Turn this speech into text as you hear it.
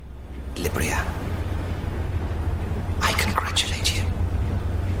Libria, I congratulate you.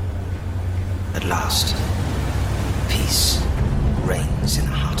 At last, peace reigns in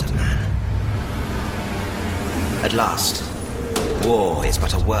the heart of man. At last, war is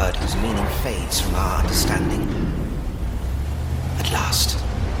but a word whose meaning fades from our understanding. At last,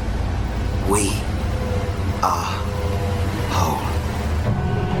 we are whole.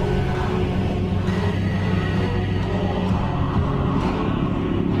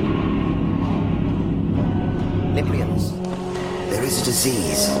 Librians, there is a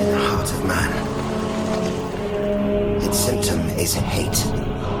disease in the heart of man. Its symptom is hate.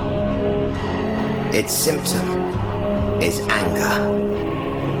 Its symptom is anger.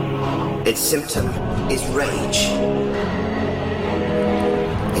 Its symptom is rage.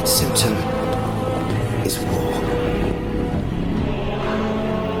 Its symptom is war.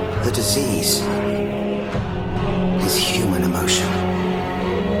 The disease is human emotion.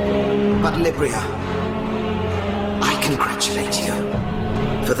 But Libria, I congratulate you,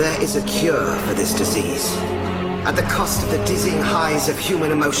 for there is a cure for this disease. At the cost of the dizzying highs of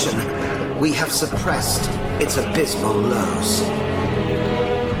human emotion, we have suppressed its abysmal lows.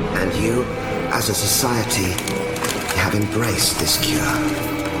 And you, as a society, have embraced this cure.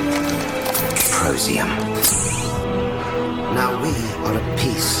 Prosium. Now we are at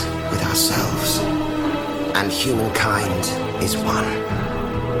peace with ourselves, and humankind is one.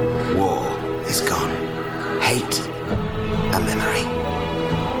 War is gone. Hate, a memory.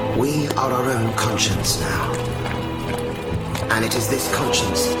 We are our own conscience now. And it is this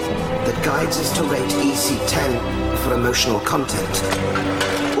conscience that guides us to rate EC10 for emotional content.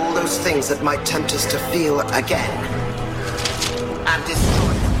 All those things that might tempt us to feel again and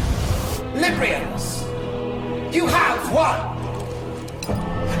destroy them. Librians, you have won!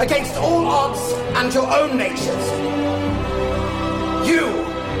 Against all odds and your own natures, you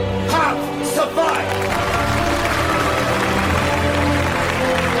have survived!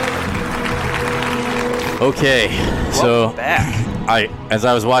 Okay, so as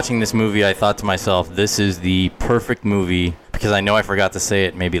I was watching this movie, I thought to myself, this is the perfect movie, because I know I forgot to say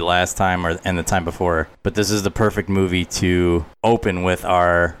it maybe last time and the time before, but this is the perfect movie to open with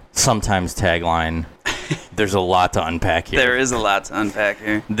our sometimes tagline. There's a lot to unpack here. There is a lot to unpack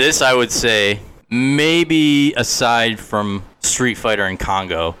here. This, I would say, maybe aside from Street Fighter and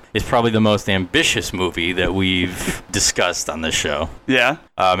Congo, is probably the most ambitious movie that we've discussed on this show. Yeah.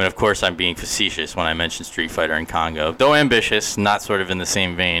 And of course, I'm being facetious when I mention Street Fighter and Congo. Though ambitious, not sort of in the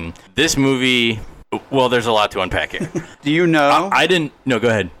same vein. This movie, well, there's a lot to unpack here. Do you know? I didn't. No, go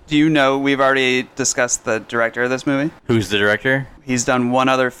ahead. Do you know we've already discussed the director of this movie? Who's the director? He's done one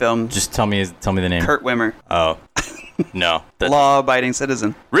other film. Just tell me the name. Kurt Wimmer. Oh. No. Law-Abiding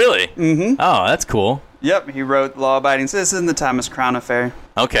Citizen. Really? Mm-hmm. Oh, that's cool. Yep, he wrote Law-Abiding Citizen, The Thomas Crown Affair.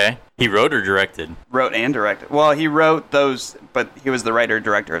 Okay. He wrote or directed? Wrote and directed. Well, he wrote those, but he was the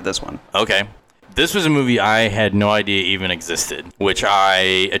writer-director of this one. Okay. This was a movie I had no idea even existed, which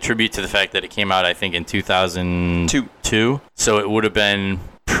I attribute to the fact that it came out, I think, in 2002. So it would have been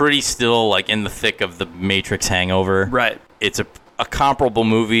pretty still like in the thick of the Matrix hangover. Right. It's a comparable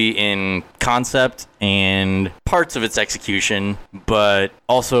movie in concept and parts of its execution, but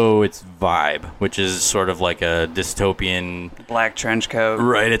also its vibe, which is sort of like a dystopian... Black trench coat.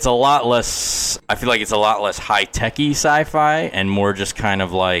 Right. It's a lot less... I feel like it's a lot less high-techy sci-fi and more just kind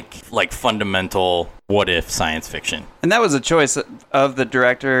of like fundamental what-if science fiction. And that was a choice of the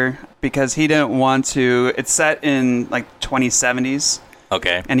director because he didn't want to... It's set in like 2070s.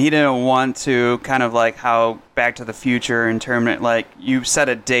 Okay. And he didn't want to kind of like how Back to the Future and Terminator, like you set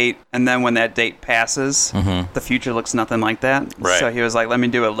a date and then when that date passes, the future looks nothing like that. Right. So he was like, let me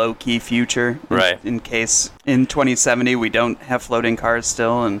do a low-key future in case in 2070 we don't have floating cars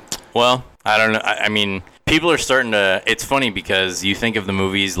still. And well, I don't know. I mean, people are starting to... It's funny because you think of the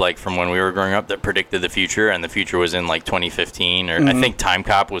movies like from when we were growing up that predicted the future, and the future was in like 2015, or I think Time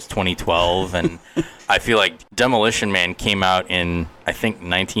Cop was 2012, and I feel like Demolition Man came out in, I think,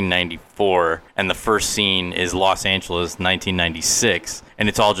 1994, and the first scene is Los Angeles, 1996, and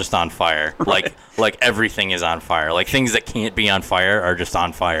it's all just on fire. Right. Like everything is on fire. Like things that can't be on fire are just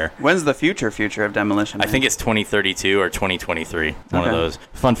on fire. When's the future of Demolition Man? I think it's 2032 or 2023. One of those.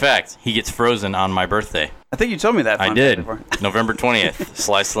 Fun fact, he gets frozen on my birthday. I think you told me that. I did. November 20th.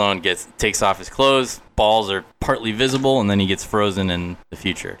 Sly Stallone takes off his clothes, balls are partly visible, and then he gets frozen in the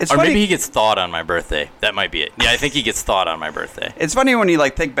future. Or maybe he gets thawed on my birthday. That might be it. Yeah, I think he gets thawed on my birthday. It's funny when you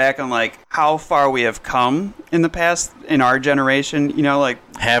like think back on like how far we have come in the past in our generation. You know, like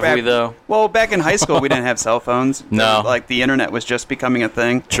Have we, though? Well, back in high school, we didn't have cell phones. No. Like the internet was just becoming a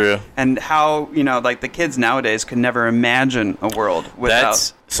thing. True. And how, you know, like the kids nowadays could never imagine a world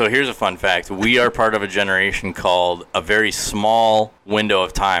without. So here's a fun fact. We are part of a generation called a very small window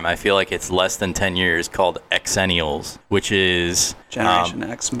of time. I feel like it's less than 10 years, called Xennials, which is Generation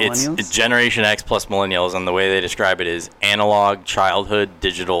X millennials? It's Generation X plus millennials, and the way they describe it is analog childhood,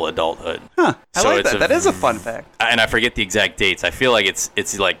 digital adulthood. Huh. I So like it's that. That is a fun fact. And I forget the exact dates. I feel like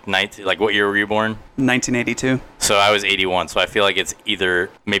it's like what year were you born? 1982. So I was 81, so I feel like it's either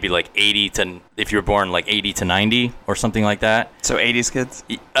maybe like 80 to, if you were born like 80 to 90 or something like that. So 80s kids?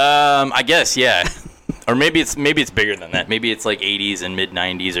 I guess, yeah. Or maybe it's bigger than that. Maybe it's like 80s and mid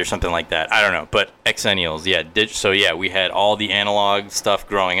 90s or something like that. I don't know. But Xennials, yeah. So yeah, we had all the analog stuff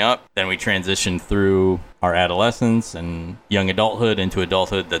growing up. Then we transitioned through our adolescence and young adulthood into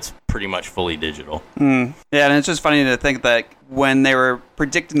adulthood that's pretty much fully digital. Yeah, and it's just funny to think that when they were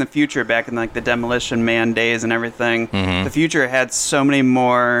predicting the future back in like the Demolition Man days and everything, the future had so many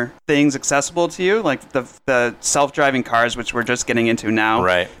more things accessible to you, like the self-driving cars, which we're just getting into now.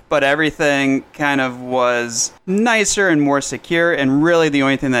 Right. But everything kind of was nicer and more secure, and really the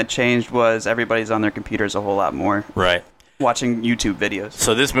only thing that changed was everybody's on their computers a whole lot more. Right. Watching YouTube videos.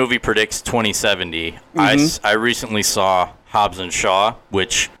 So this movie predicts 2070. I recently saw Hobbs and Shaw,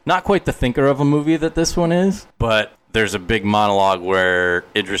 which not quite the thinker of a movie that this one is, but there's a big monologue where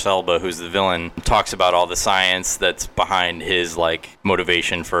Idris Elba, who's the villain, talks about all the science that's behind his like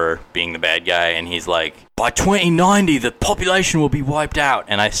motivation for being the bad guy, and he's like, by 2090 the population will be wiped out.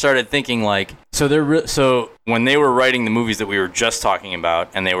 And I started thinking like, so when they were writing the movies that we were just talking about,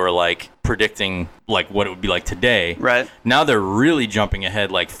 and they were like predicting like what it would be like today, right? Now they're really jumping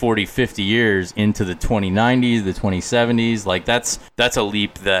ahead like 40, 50 years into the 2090s, the 2070s. Like that's a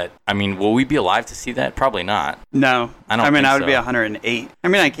leap that, I mean, will we be alive to see that? Probably not. No. I don't I mean, think I would so. be 108. I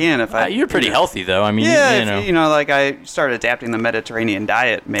mean, I can if I... You're pretty healthy though. I mean, yeah, you know. like I start adapting the Mediterranean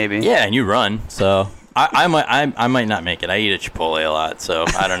diet, maybe. Yeah, and you run, so I might not make it. I eat at Chipotle a lot, so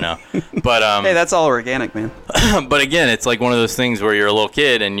I don't know. But Hey, that's all organic, man. but again, it's like one of those things where you're a little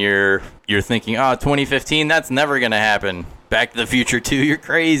kid and you're thinking, 2015, that's never gonna happen. Back to the Future 2, you're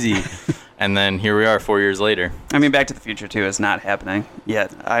crazy. And then here we are 4 years later. I mean, Back to the Future 2 is not happening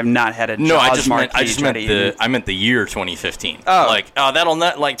yet. I've not had a No, I Jaws just meant marquee I meant the year 2015. Oh. Like, that'll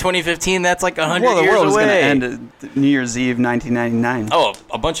not, like 2015, that's like 100 well, the years world is away. going to end at New Year's Eve 1999. Oh,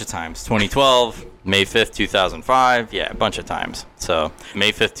 a bunch of times. 2012, May 5th, 2005. Yeah, a bunch of times. So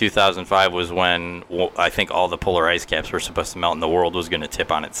May 5th, 2005 was when I think all the polar ice caps were supposed to melt and the world was going to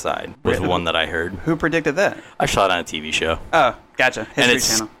tip on its side, was Really? one that I heard. Who predicted that? I saw it on a TV show. Oh, gotcha. History And it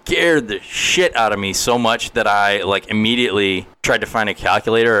Channel. scared the shit out of me so much that I like immediately tried to find a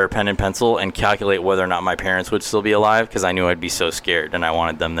calculator or a pen and pencil and calculate whether or not my parents would still be alive, because I knew I'd be so scared and I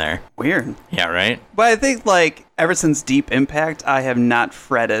wanted them there. Weird. Yeah, right? But I think, like, ever since Deep Impact, I have not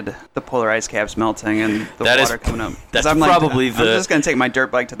fretted the polar ice caps melting and the That is- water coming up. 'Cause that's I'm probably I'm the- just going to take my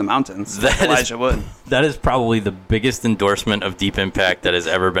dirt bike to the mountains. That Like is- Elijah Wood. That is probably the biggest endorsement of Deep Impact that has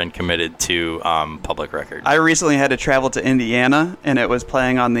ever been committed to public record. I recently had to travel to Indiana, and it was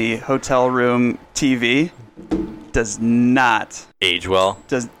playing on the hotel room TV. Did not age well.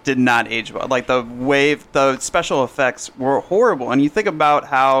 Like the special effects were horrible. And you think about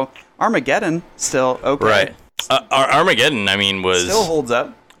how Armageddon still okay. Right. Armageddon, I mean, Still holds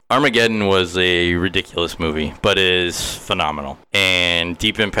up. Armageddon was a ridiculous movie, but is phenomenal. And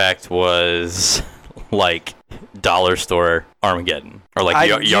Deep Impact was like dollar store Armageddon, or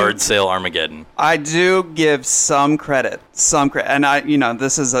like yard sale Armageddon. I do give some credit, and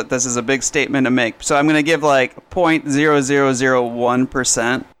this is a big statement to make. So I'm going to give like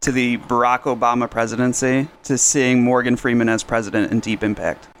 0.0001% to the Barack Obama presidency, to seeing Morgan Freeman as president in Deep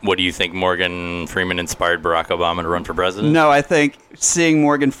Impact. What do you think? Morgan Freeman inspired Barack Obama to run for president? No, I think seeing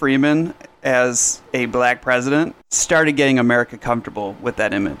Morgan Freeman as a black president started getting America comfortable with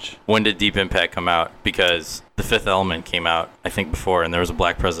that image. When did Deep Impact come out? Because The Fifth Element came out, I think, before, and there was a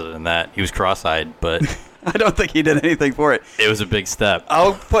black president in that. He was cross-eyed, but I don't think he did anything for it. it was a big step.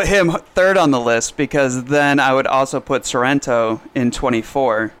 I'll put him third on the list, because then I would also put Sorrento in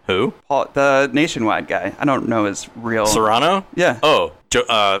 24. Who? The Nationwide guy. I don't know his real... Serrano? Yeah. Oh,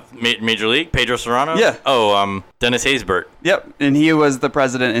 Major League? Pedro Serrano? Yeah. Oh, Dennis Haysbert. Yep, and he was the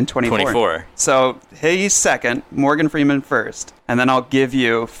president in 24. So he's second, Morgan Freeman first, and then I'll give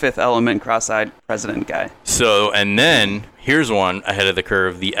you Fifth Element cross-eyed president guy. So, and then here's one ahead of the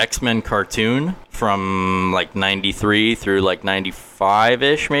curve: the X-Men cartoon from like 93 through like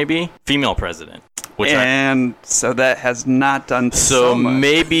 95-ish, maybe. Female president So that has not done so much.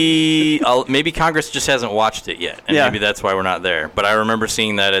 maybe Congress just hasn't watched it yet, and maybe that's why we're not there. But I remember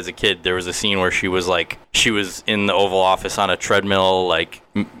seeing that as a kid. There was a scene where she was in the Oval Office on a treadmill, like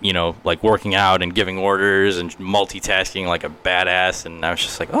working out and giving orders and multitasking like a badass. And I was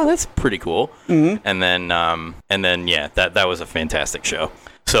just like, oh, that's pretty cool. Mm-hmm. And then that was a fantastic show.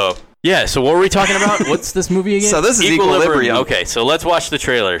 So. Yeah, so what were we talking about? What's this movie again? So this is Equilibrium. Okay, so let's watch the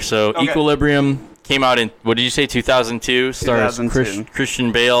trailer. So Equilibrium came out in, what did you say, 2002? Stars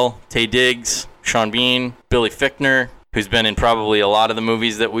Christian Bale, Taye Diggs, Sean Bean, Billy Fichtner, who's been in probably a lot of the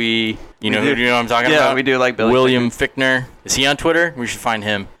movies that do you know what I'm talking about? Yeah, we do like Billy William Fichtner. Is he on Twitter? We should find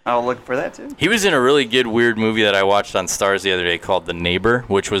him. I'll look for that, too. He was in a really good, weird movie that I watched on Stars the other day called The Neighbor,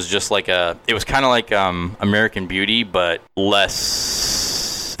 which was just like it was kind of like American Beauty, but less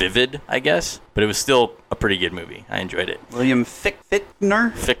vivid, I guess, but it was still a pretty good movie. I enjoyed it. William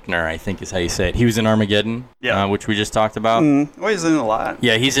Fichtner? Fichtner, I think is how you say it. He was in Armageddon, which we just talked about. Well, he's in a lot.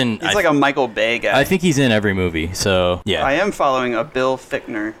 Yeah, he's like a Michael Bay guy. I think he's in every movie, so yeah. I am following a Bill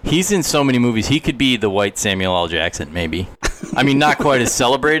Fichtner. He's in so many movies. He could be the white Samuel L. Jackson, maybe. I mean, not quite as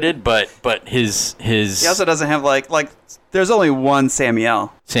celebrated, but his... He also doesn't have like there's only one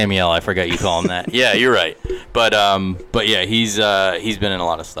Samuel. Samuel, I forgot you call him that. Yeah, you're right. But yeah, he's been in a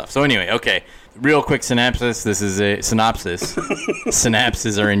lot of stuff. So anyway, okay. Real quick synopsis. This is a synopsis.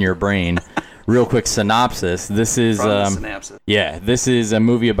 Synapses are in your brain. Real quick synopsis. This is synapses. Yeah, this is a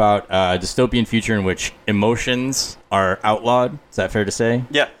movie about a dystopian future in which emotions are outlawed. Is that fair to say?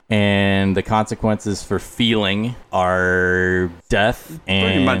 Yeah. And the consequences for feeling are death and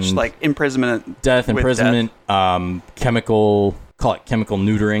pretty much like imprisonment. Death, imprisonment, chemical. Call it chemical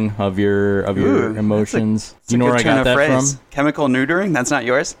neutering of your emotions. You know where I got that from? Chemical neutering? That's not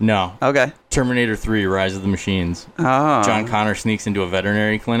yours? No. Okay. Terminator 3, Rise of the Machines. Oh. John Connor sneaks into a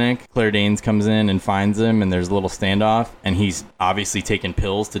veterinary clinic. Claire Danes comes in and finds him, and there's a little standoff, and he's obviously taking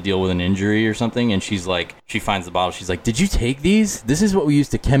pills to deal with an injury or something, and she finds the bottle. She's like, "Did you take these? This is what we use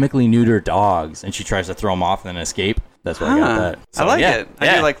to chemically neuter dogs." And she tries to throw him off and then escape. That's why I got that. So, I like it.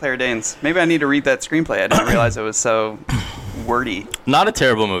 I do like Claire Danes. Maybe I need to read that screenplay. I didn't realize it was so wordy. Not a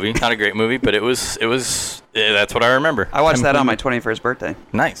terrible movie, not a great movie, but it was. That's what I remember. I watched that on my 21st birthday.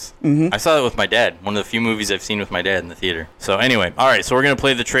 Nice. Mm-hmm. I saw it with my dad. One of the few movies I've seen with my dad in the theater. So anyway, all right. So we're gonna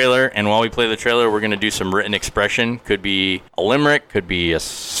play the trailer, and while we play the trailer, we're gonna do some written expression. Could be a limerick, could be a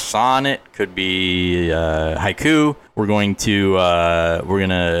sonnet, could be haiku. We're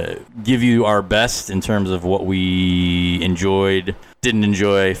gonna give you our best in terms of what we enjoyed, didn't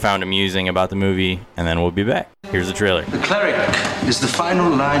enjoy, found amusing about the movie, and then we'll be back. Here's the trailer. The cleric is the final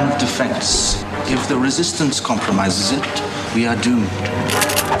line of defense. If the resistance compromises it, we are doomed.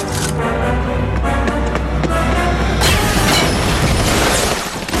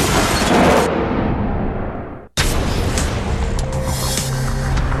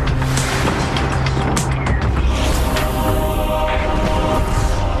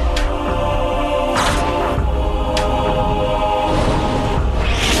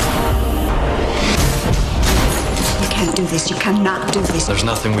 You cannot do this. There's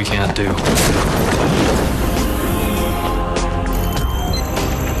nothing we can't do.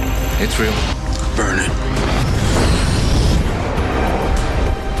 It's real. Burn it.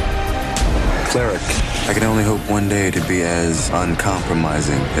 Cleric, I can only hope one day to be as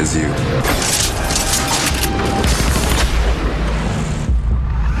uncompromising as you.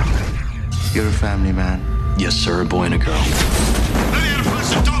 You're a family man. Yes, sir. A boy and a girl.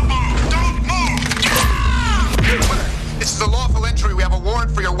 Don't move! Don't move! This is a lawful entry. We have a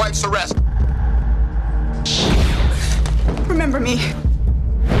warrant for your wife's arrest. Remember me.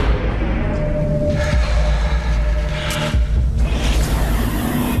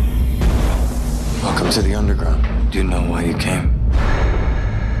 Welcome to the underground. Do you know why you came?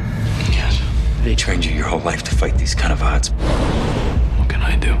 Yes. They trained you your whole life to fight these kind of odds. What can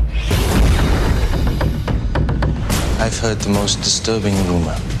I do? I've heard the most disturbing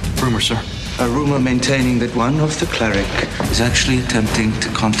rumor. Rumor, sir? A rumor maintaining that one of the cleric is actually attempting to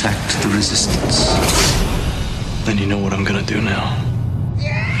contact the resistance. Then you know what I'm gonna do now.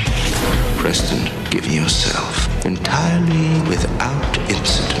 Preston, give yourself entirely without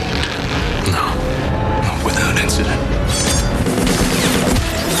incident. No, not without incident.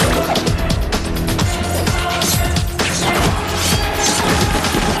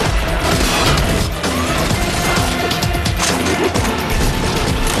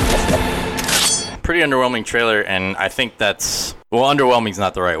 Pretty underwhelming trailer, and I think that's Well, underwhelming's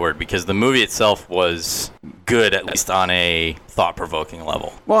not the right word because the movie itself was good, at least on a thought-provoking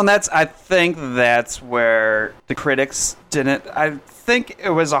level. Well, and I think that's where the critics didn't. I think it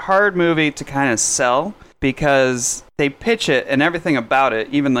was a hard movie to kind of sell because they pitch it and everything about it,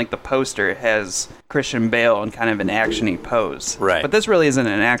 even like the poster, has Christian Bale in kind of an action-y pose. Right. But this really isn't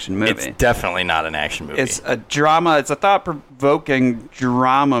an action movie. It's definitely not an action movie. It's a drama. It's a thought-provoking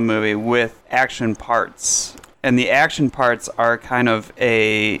drama movie with action parts. And the action parts are kind of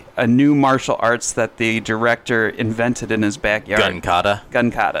a new martial arts that the director invented in his backyard. Gun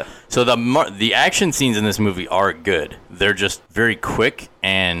kata. So the action scenes in this movie are good. They're just very quick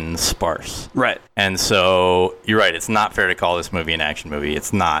and sparse. Right. And so you're right. It's not fair to call this movie an action movie.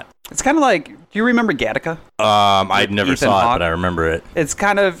 It's not. It's kind of like, do you remember Gattaca? I never Ethan saw Hawke? it, but I remember it. It's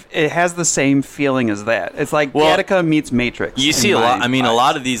kind of, it has the same feeling as that. It's like Gattaca meets Matrix. You see a lot. I mean, a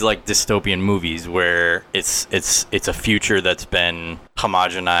lot of these like dystopian movies where it's a future that's been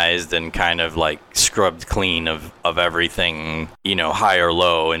homogenized and kind of like scrubbed clean of everything, high or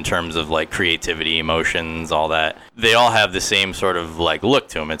low in terms of like creativity, emotions, all that. They all have the same sort of like look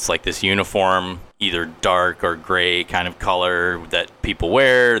to them. It's like this uniform, either dark or gray kind of color that people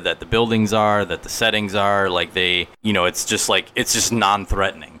wear, that the buildings are, that the settings are. Like it's just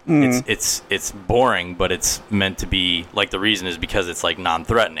non-threatening. It's boring, but it's meant to be like, the reason is because it's like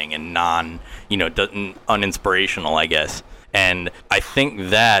non-threatening and uninspirational, I guess. And I think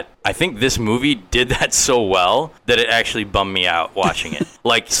this movie did that so well that it actually bummed me out watching it.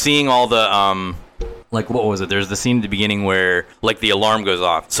 Like seeing all the like, what was it? There's the scene at the beginning where like the alarm goes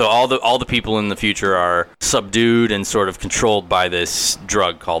off. So all the people in the future are subdued and sort of controlled by this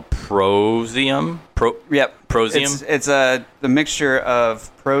drug called Prosium. Prosium. It's the mixture of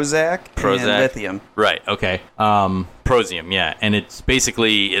Prozac and lithium. Right. Okay. Prosium. Yeah, and it's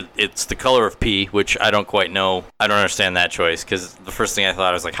basically it's the color of pee, which I don't quite know. I don't understand that choice because the first thing I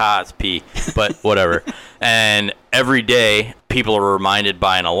thought, I was like, it's pee, but whatever. And every day, people are reminded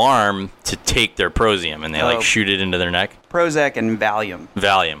by an alarm to take their Prosium, and they shoot it into their neck. Prozac and Valium.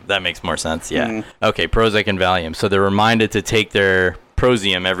 Valium. That makes more sense. Yeah. Okay. Prozac and Valium. So they're reminded to take their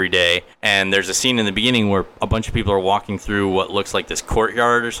Prosium every day, and there's a scene in the beginning where a bunch of people are walking through what looks like this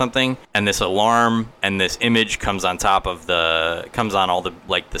courtyard or something, and this alarm and this image comes on all the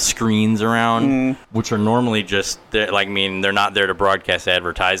like the screens around, which are normally just they're not there to broadcast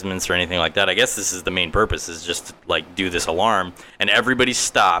advertisements or anything like that. I guess this is the main purpose, is just to like do this alarm, and everybody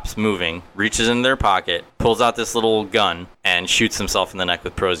stops moving, reaches in their pocket, pulls out this little gun, and shoots himself in the neck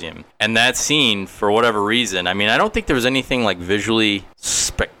with Prosium. And that scene, for whatever reason, I mean, I don't think there was anything like visually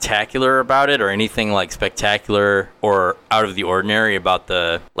spectacular about it, or anything like spectacular or out of the ordinary about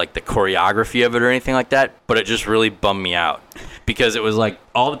the choreography of it or anything like that, but it just really bummed me out because it was like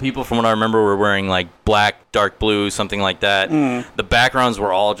all the people, from what I remember, were wearing like black, dark blue, something like that. The backgrounds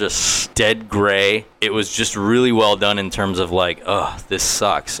were all just dead gray. It was just really well done in terms of like, this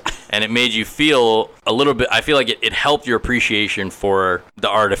sucks. And it made you feel a little bit, I feel like it helped your appreciation for the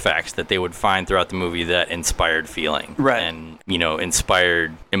artifacts that they would find throughout the movie that inspired feeling. Right. And,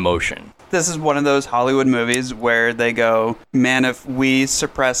 inspired emotion. This is one of those Hollywood movies where they go, man, if we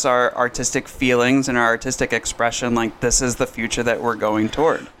suppress our artistic feelings and our artistic expression, like, this is the future that we're going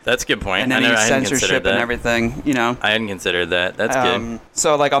toward. That's a good point. And any censorship and everything, I hadn't considered that. That's good.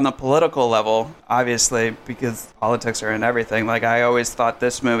 So, like, on the political level, obviously, because politics are in everything, like, I always thought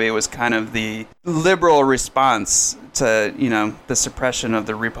this movie was kind of the liberal response to, the suppression of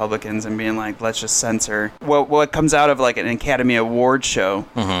the Republicans and being like, let's just censor what comes out of, like, an Academy Award show,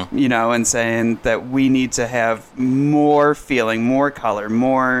 and saying that we need to have more feeling, more color,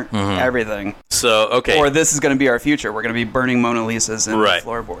 more everything. So, okay. Or this is going to be our future. We're going to be burning Mona Lisas and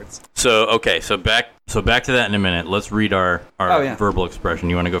floorboards. So, okay. So back to that in a minute. Let's read our verbal expression.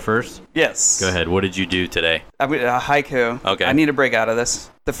 You want to go first? Yes. Go ahead. What did you do today? A haiku. Okay. I need to break out of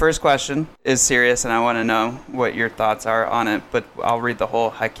this. The first question is serious, and I want to know what your thoughts are on it, but I'll read the whole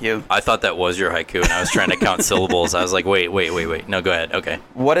haiku. I thought that was your haiku, and I was trying to count syllables. I was like, wait. No, go ahead. Okay.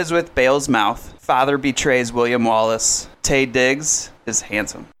 What is with Bale's mouth? Father betrays William Wallace. Taye Diggs is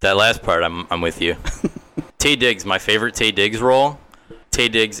handsome. That last part, I'm with you. Taye Diggs, my favorite Taye Diggs role.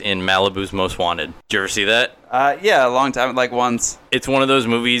 Taye Diggs in Malibu's Most Wanted. Did you ever see that? Yeah, a long time, like once. It's one of those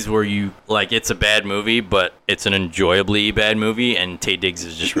movies where it's a bad movie, but it's an enjoyably bad movie, and Taye Diggs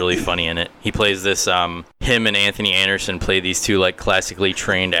is just really funny in it. He plays this, him and Anthony Anderson play these two, like, classically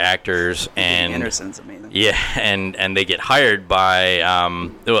trained actors, and... Anderson's amazing. Yeah, and they get hired by,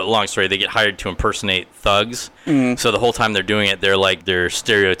 long story, they get hired to impersonate thugs. So the whole time they're doing it, they're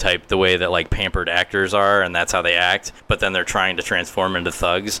stereotyped the way that, like, pampered actors are, and that's how they act, but then they're trying to transform into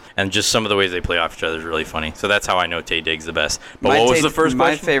thugs, and just some of the ways they play off each other is really funny. So that's how I know Taye Diggs the best. But what was the first My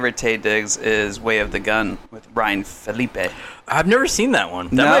question? favorite Taye Diggs is Way of the Gun with Ryan Felipe. I've never seen that one.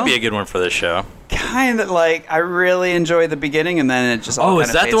 That No? might be a good one for this show. Kind of like, I really enjoy the beginning, and then it just all Oh, is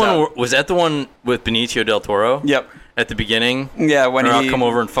kind of that the fades one? out. Was that the one with Benicio del Toro? Yep. At the beginning? Yeah, when Or he... I'll come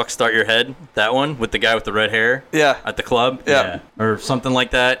over and fuck start your head. That one with the guy with the red hair. Yeah. At the club. Yeah. Or something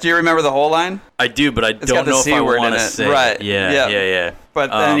like that. Do you remember the whole line? I do, but I got don't the know if C I word want in to it. say. Right. It. Yeah. Yeah.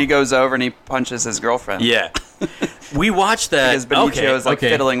 But then he goes over and he punches his girlfriend. Yeah. We watched that. Because Benicio is like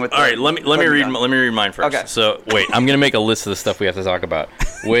fiddling with. All right, let me read mine first. Okay. So wait, I'm gonna make a list of the stuff we have to talk about.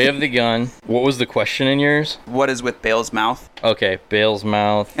 Way of the Gun. What was the question in yours? What is with Bale's mouth? Okay, Bale's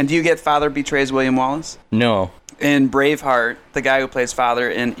mouth. And do you get Father Betrays William Wallace? No. In Braveheart, the guy who plays Father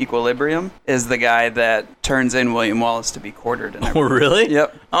in Equilibrium is the guy that turns in William Wallace to be quartered. And Oh, really?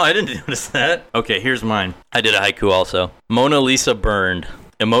 Yep. Oh, I didn't notice that. Okay, here's mine. I did a haiku also. Mona Lisa burned.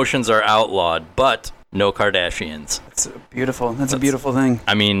 Emotions are outlawed, but no Kardashians. That's beautiful. That's a beautiful thing.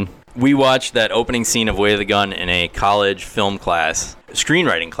 I mean, we watched that opening scene of Way of the Gun in a college film class,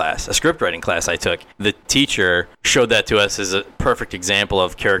 screenwriting class, a script writing class I took. The teacher showed that to us as a perfect example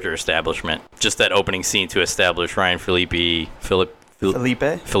of character establishment. Just that opening scene to establish Ryan Felipe. Felipe?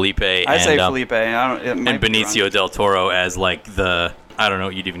 I say Felipe. I don't, it might and be Benicio wrong. del Toro as like the, I don't know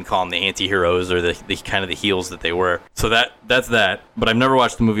what you'd even call them, the anti-heroes or the kind of the heels that they were. So that's that. But I've never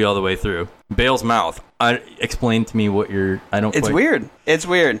watched the movie all the way through. Bale's mouth. Explain to me what you're. I don't. It's quite, weird. It's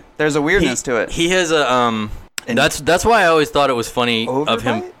weird. There's a weirdness to it. He has a That's why I always thought it was funny of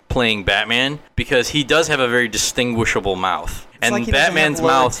him Overbite? playing Batman, because he does have a very distinguishable mouth. And like he doesn't Batman's have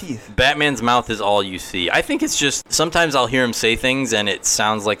lower mouth, teeth. Batman's mouth is all you see. I think it's just sometimes I'll hear him say things and it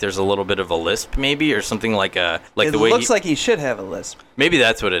sounds like there's a little bit of a lisp, maybe, or something like It the way looks like he should have a lisp. maybe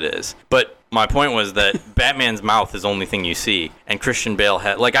that's what it is. But my point was that Batman's mouth is the only thing you see, and Christian Bale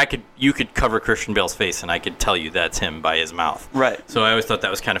had you could cover Christian Bale's face and I could tell you that's him by his mouth. Right. So I always thought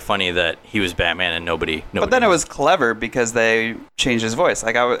that was kind of funny that he was Batman and nobody. But then it was clever because they changed his voice.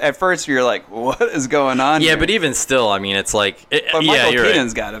 Like at first you're like, what is going on? Yeah, here? but even still, I mean, it's like But yeah, Michael you're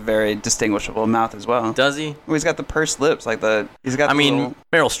Keaton's right. got a very distinguishable mouth as well. Does he? Well, he's got the pursed lips, like he's got. I mean, little,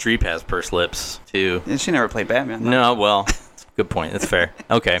 Meryl Streep has pursed lips too. she never played Batman. Though. No, well, good point. That's fair.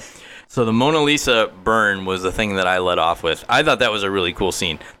 Okay. So the Mona Lisa burn was the thing that I led off with. I thought that was a really cool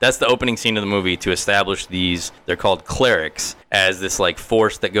scene. That's the opening scene of the movie to establish these, they're called clerics, as this like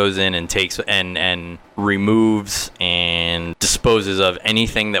force that goes in and takes and removes and disposes of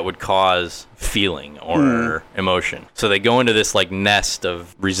anything that would cause feeling or emotion. So they go into this like nest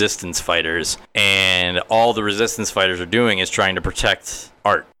of resistance fighters, and all the resistance fighters are doing is trying to protect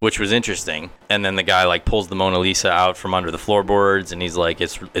art, which was interesting. And then the guy like pulls the Mona Lisa out from under the floorboards and he's like,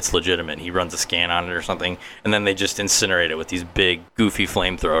 it's legitimate. He runs a scan on it or something, and then they just incinerate it with these big goofy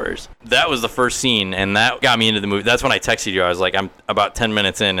flamethrowers. That was the first scene, and that got me into the movie. That's when I texted you. I was like, I'm about 10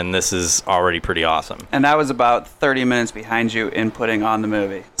 minutes in and this is already pretty awesome. And I was about 30 minutes behind you in putting on the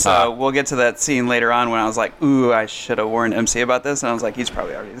movie. So we'll get to that scene later on when I was like, ooh, I should have warned MC about this. And I was like, he's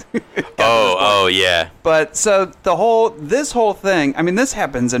probably already Oh yeah. But so this whole thing, I mean, this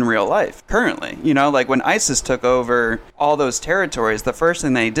happens in real life currently. You know, like when ISIS took over all those territories, the first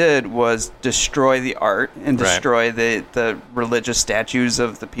thing they did was destroy the art and destroy the religious statues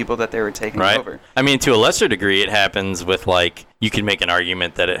of the people that they were taking over. I mean, to a lesser degree, it happens with like, you can make an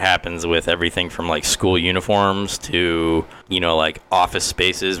argument that it happens with everything from like school uniforms to, you know, like office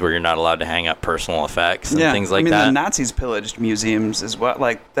spaces where you're not allowed to hang up personal effects and things like that. The Nazis pillaged museums as well.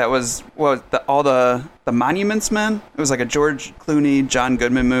 Like that was all the Monuments Men. It was like a George Clooney, John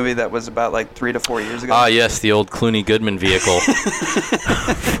Goodman movie that was about like 3 to 4 years ago. Ah, yes, the old Clooney Goodman vehicle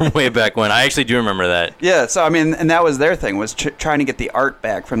from way back when. I actually do remember that. Yeah, so I mean, and that was their thing, was trying to get the art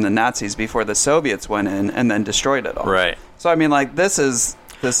back from the Nazis before the Soviets went in and then destroyed it all. Right. So I mean, like this is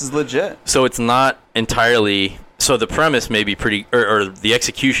legit. So it's not entirely. So the premise may be pretty, or the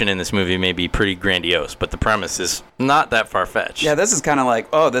execution in this movie may be pretty grandiose, but the premise is not that far-fetched. Yeah, this is kind of like,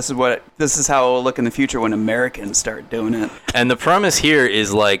 oh, this is how it will look in the future when Americans start doing it. And the premise here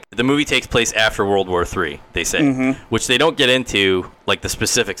is like the movie takes place after World War III, they say, which they don't get into like the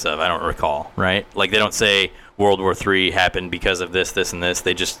specifics of. I don't recall, right? Like they don't say World War III happened because of this, this, and this.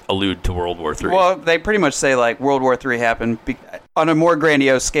 They just allude to World War III. Well, they pretty much say like World War III happened on a more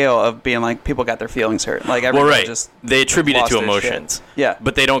grandiose scale of being like people got their feelings hurt. Like everyone just they attribute it lost to their emotions. shit. Yeah.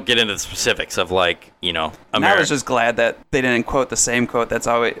 But they don't get into the specifics of like you know, And I was just glad that they didn't quote the same quote. That's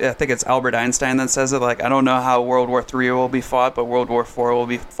always, I think it's Albert Einstein that says it. Like, I don't know how World War III will be fought, but World War IV will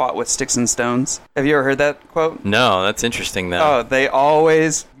be fought with sticks and stones. Have you ever heard that quote? No, that's interesting though. Oh, they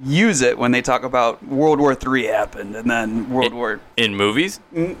always use it when they talk about World War III happened and then World War... In movies?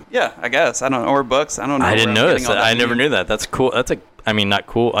 Yeah, I guess. I don't know. Or books. I don't know. I didn't notice that. I never knew that. That's cool. That's not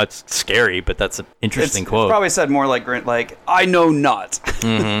cool. It's scary, but that's an interesting quote. It's probably said more like, I know not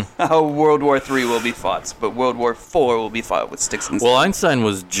how World War III will be fought, but World War IV will be fought with sticks and stones. Well, Einstein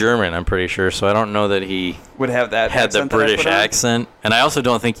was German, I'm pretty sure, so I don't know that he would have that had the British accent. And I also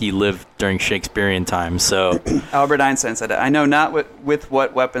don't think he lived during Shakespearean times, so... Albert Einstein said, I know not with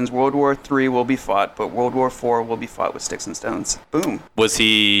what weapons World War III will be fought, but World War IV will be fought with sticks and stones. Boom. Was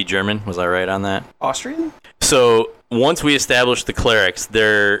he German? Was I right on that? Austrian? So... Once we establish the clerics,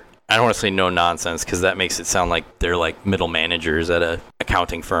 they're, I don't want to say no nonsense because that makes it sound like they're like middle managers at a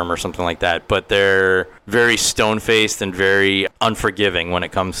accounting firm or something like that, but they're very stone-faced and very unforgiving when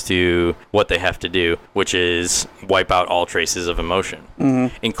it comes to what they have to do, which is wipe out all traces of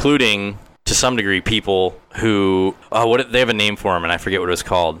emotion, including, to some degree, people who, they have a name for them and I forget what it was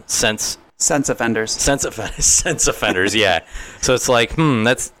called, Sense offenders. Sense offenders, yeah. So it's like,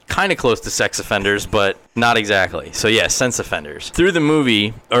 that's kind of close to sex offenders, but not exactly. So yeah, sense offenders. Through the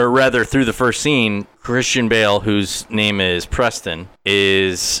movie, or rather through the first scene, Christian Bale, whose name is Preston,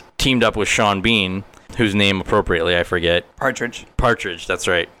 is teamed up with Sean Bean, whose name appropriately I forget. Partridge, that's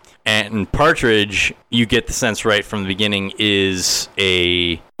right. And Partridge, you get the sense right from the beginning, isn't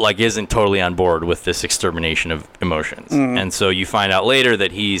totally on board with this extermination of emotions. And so you find out later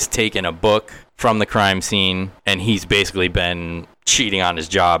that he's taken a book from the crime scene and he's basically been cheating on his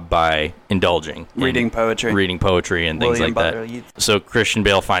job by indulging. Reading poetry and things like that. So Christian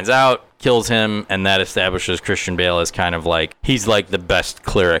Bale finds out, kills him, and that establishes Christian Bale as kind of like, he's like the best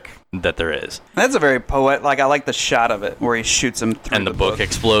cleric that there is. That's a very poet, I like the shot of it where he shoots him through and the book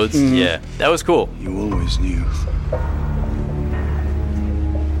explodes. Yeah, that was cool. You always knew.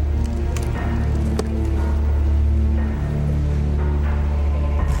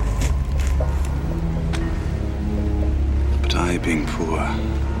 But I, being poor,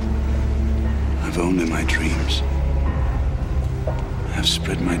 I've only my dreams. I have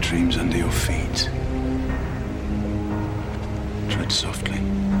spread my dreams under your feet. Tread softly.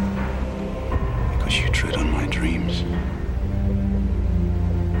 You tread on my dreams.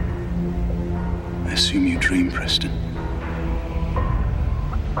 I assume you dream, Preston.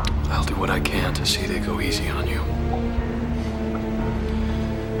 I'll do what I can to see they go easy on you.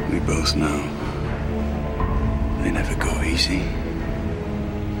 We both know they never go easy.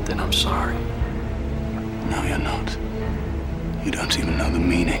 Then I'm sorry. No, you're not. You don't even know the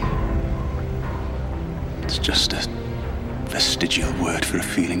meaning. It's just a vestigial word for a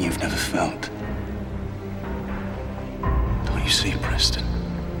feeling you've never felt. You see, Preston,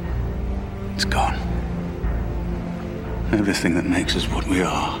 it's gone. Everything that makes us what we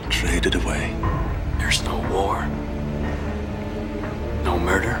are, traded away. There's no war. No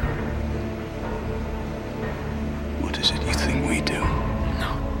murder. What is it you think we do?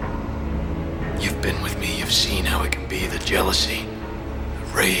 No. You've been with me, you've seen how it can be, the jealousy, the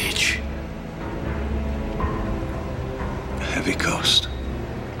rage. A heavy cost.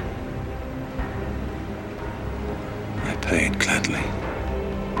 Paid gladly.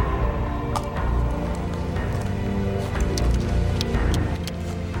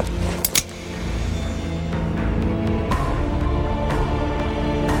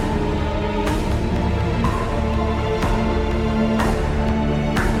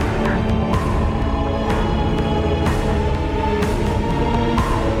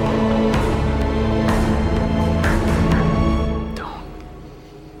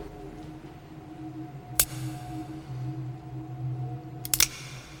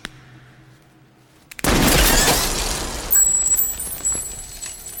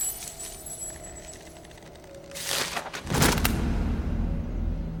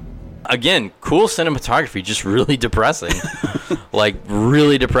 Again, cool cinematography, just really depressing.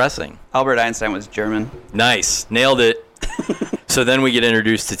 Really depressing. Albert Einstein was German. Nice. Nailed it. So then we get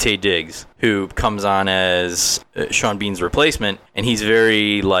introduced to Taye Diggs, who comes on as Sean Bean's replacement, and he's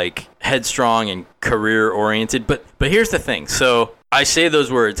very, headstrong and career-oriented. But here's the thing. So I say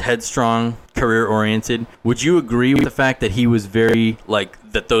those words, headstrong career oriented. Would you agree with the fact that he was very like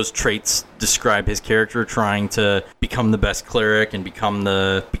that those traits describe his character trying to become the best cleric and become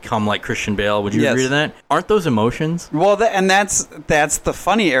like Christian Bale? Would you agree to that? Aren't those emotions? Well, that's the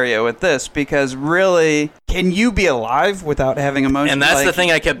funny area with this, because really, can you be alive without having emotions? And that's the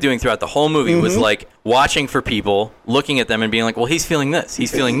thing I kept doing throughout the whole movie was like watching for people, looking at them and being like, well, he's feeling this,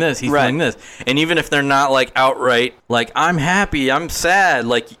 he's feeling this, he's feeling this. And even if they're not like outright like I'm happy, I'm sad,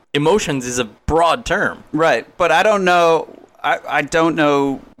 like emotions is a broad term. Right. But I don't know I don't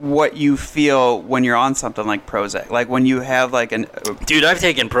know what you feel when you're on something like Prozac. Like when you have like an... Dude, I've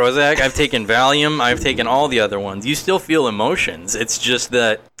taken Prozac, I've taken Valium, I've taken all the other ones. You still feel emotions. It's just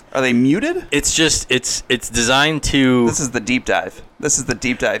that... Are they muted? It's just, it's designed to... This is the deep dive. This is the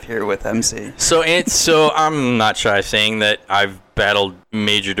deep dive here with MC. So I'm not shy saying that I've battled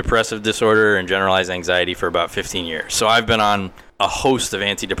major depressive disorder and generalized anxiety for about 15 years. So I've been on a host of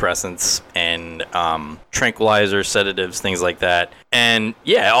antidepressants and tranquilizers, sedatives, things like that. And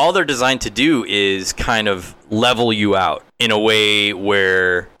yeah, all they're designed to do is kind of level you out in a way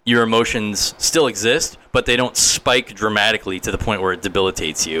where your emotions still exist, but they don't spike dramatically to the point where it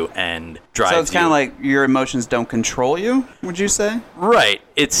debilitates you and drives you. So it's kind of like your emotions don't control you, would you say? Right.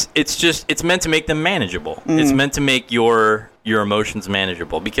 It's meant to make them manageable. It's meant to make your emotions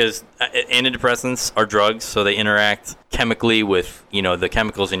manageable, because antidepressants are drugs, so they interact chemically with, the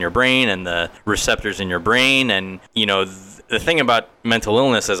chemicals in your brain and the receptors in your brain. And, the thing about mental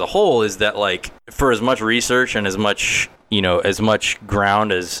illness as a whole is that, like, for as much research and as much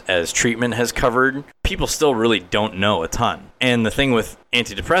ground as treatment has covered, people still really don't know a ton. And the thing with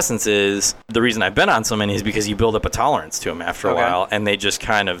antidepressants is, the reason I've been on so many is because you build up a tolerance to them after a while, and they just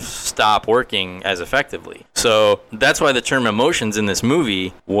kind of stop working as effectively. So that's why the term emotions in this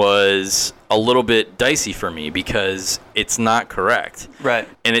movie was a little bit dicey for me, because it's not correct. Right.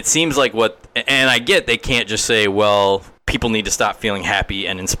 And it seems like and I get they can't just say, well, people need to stop feeling happy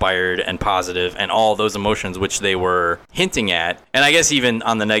and inspired and positive and all those emotions which they were hinting at. And I guess even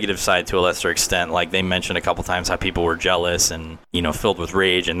on the negative side to a lesser extent, like they mentioned a couple times how people were jealous and, filled with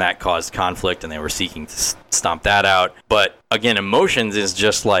rage, and that caused conflict and they were seeking to stomp that out. But again, emotions is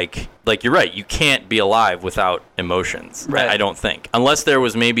just like you're right, you can't be alive without emotions. Right. I don't think. Unless there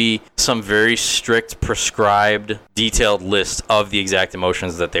was maybe some very strict, prescribed, detailed list of the exact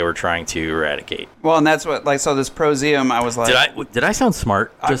emotions that they were trying to eradicate. Well, and that's what, so this Prozium, I was like... Did I sound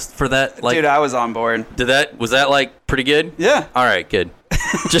smart just for that? Dude, I was on board. Was that pretty good? Yeah. All right, good.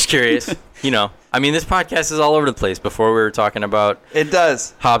 Just curious. This podcast is all over the place. Before we were talking about... It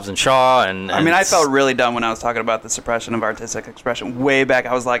does. Hobbs and Shaw and I felt really dumb when I was talking about the suppression of artistic expression way back.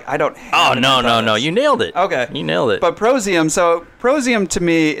 I was like, I don't have... Oh, no. You nailed it. Okay. You nailed it. But Prozium to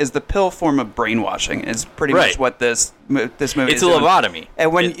me is the pill form of brainwashing, is pretty much what this movie is doing. It's a lobotomy.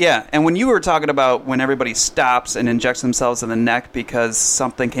 And when you were talking about when everybody stops and injects themselves in the neck because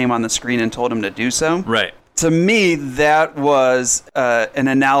something came on the screen and told them to do so. Right. To me, that was an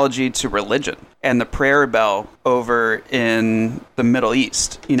analogy to religion and the prayer bell over in the Middle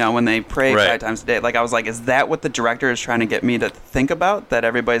East, when they pray 5 times a day. Like, I was like, is that what the director is trying to get me to think about? That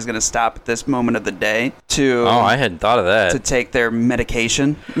everybody's going to stop at this moment of the day to... Oh, I hadn't thought of that. To take their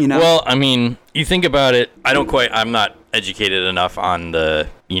medication, Well, you think about it, I'm not educated enough on the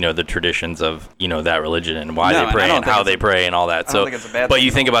traditions of that religion and why they pray and how they pray and all that. I don't think it's a bad but thing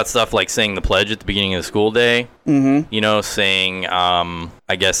you think about stuff like saying the pledge at the beginning of the school day, saying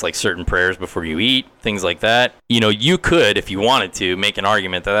I guess like certain prayers before you eat, things like that. You could, if you wanted to, make an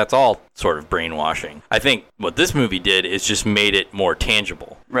argument that that's all sort of brainwashing. I think what this movie did is just made it more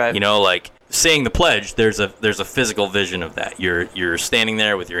tangible. Right. Like saying the pledge, there's a physical vision of that. You're standing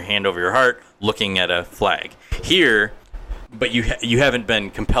there with your hand over your heart, looking at a flag. Here, but you haven't been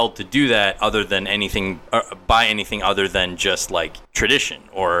compelled to do that other than by anything other than just like tradition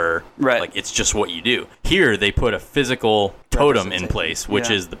or like it's just what you do. Here they put a physical totem in place, which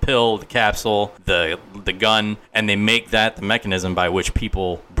is the pill, the capsule, the gun, and they make that the mechanism by which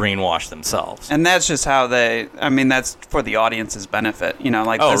people brainwash themselves. And that's just how that's for the audience's benefit.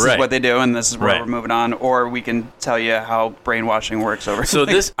 This is what they do and this is where we're moving on, or we can tell you how brainwashing works over. So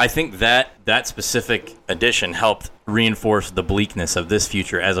I think that specific addition helped reinforce the bleakness of this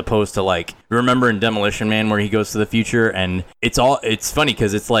future, as opposed to remember in Demolition Man where he goes to the future and it's funny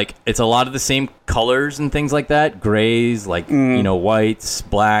because it's a lot of the same colors and things like that, grays, whites,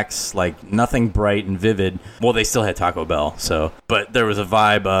 blacks, nothing bright and vivid. Well, they still had Taco Bell, but there was a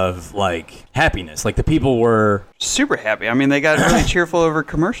vibe of happiness. The people were super happy. I mean, they got really cheerful over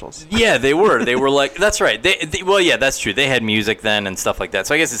commercials. Yeah, they were. They were like, that's right. Well, yeah, that's true. They had music then and stuff like that.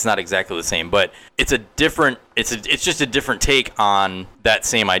 So I guess it's not exactly the same, but it's a different. It's just a different take on that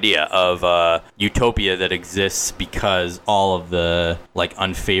same idea of utopia that exists because all of the like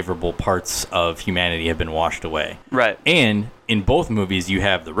unfavorable parts of humanity have been washed away. Right. And in both movies, you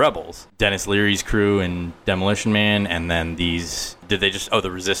have the rebels, Dennis Leary's crew and Demolition Man, and then these. Did they just? Oh,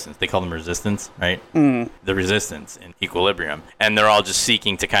 the Resistance. They call them Resistance, right? Mm. The Resistance in Equilibrium, and they're all just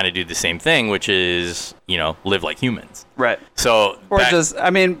seeking to kind of do the same thing, which is live like humans. Right. So,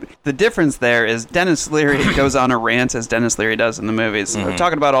 the difference there is Dennis Leary goes on a rant as Dennis Leary does in the movies,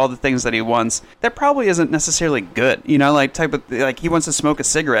 talking about all the things that he wants. That probably isn't necessarily good. He wants to smoke a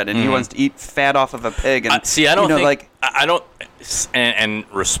cigarette and he wants to eat fat off of a pig. And I don't think. I don't, and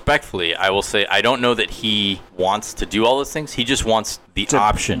respectfully, I will say I don't know that he wants to do all those things. He just wants the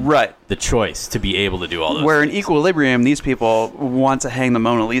option, right? The choice to be able to do all those. Where things. in Equilibrium, these people want to hang the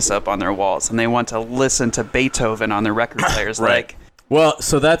Mona Lisa up on their walls, and they want to listen to Beethoven on their record players, right. Well,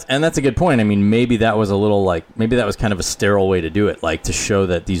 so that's a good point. I mean, maybe that was kind of a sterile way to do it, like to show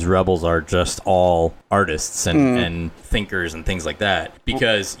that these rebels are just all artists and thinkers and things like that.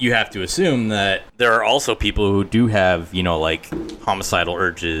 Because you have to assume that there are also people who do have, like homicidal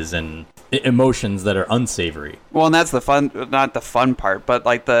urges and emotions that are unsavory. Well, and that's not the fun part, but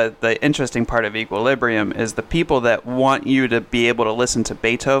like the interesting part of Equilibrium is the people that want you to be able to listen to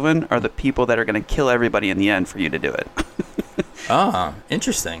Beethoven are the people that are going to kill everybody in the end for you to do it. Ah,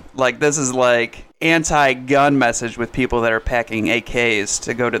 interesting. Like, this is like anti-gun message with people that are packing AKs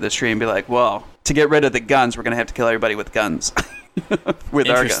to go to the street and be like, well, to get rid of the guns, we're going to have to kill everybody with guns. With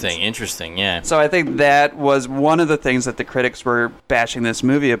our guns. Interesting, yeah. So I think that was one of the things that the critics were bashing this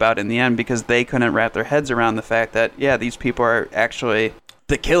movie about in the end, because they couldn't wrap their heads around the fact that, yeah, these people are actually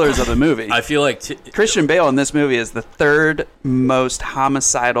the killers of the movie. I feel like Christian Bale in this movie is the third most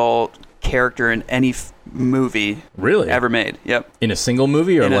homicidal character in any movie ever made. Yep. In a single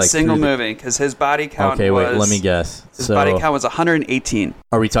movie, or in a single movie, because his body count wait, let me guess. His body count was 118.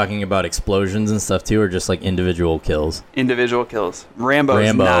 Are we talking about explosions and stuff too, or just like individual kills? Individual kills. Rambo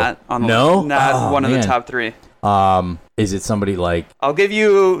is not on the one of the top three. Is it somebody like... I'll give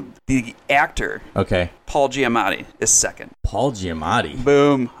you the actor. Okay. Paul Giamatti is second. Paul Giamatti?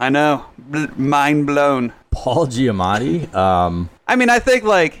 Boom. I know. Mind blown. Paul Giamatti? I mean, I think,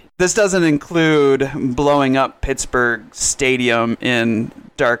 like, this doesn't include blowing up Pittsburgh Stadium in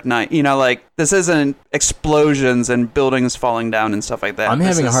Dark Knight. Like, this isn't explosions and buildings falling down and stuff like that. I'm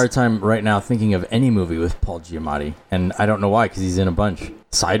having a hard time right now thinking of any movie with Paul Giamatti, and I don't know why, because he's in a bunch.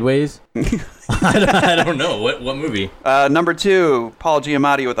 Sideways? I don't know. What movie? Number 2, Paul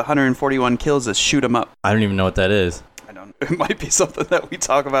Giamatti with 141 kills is Shoot 'Em Up. I don't even know what that is. It might be something that we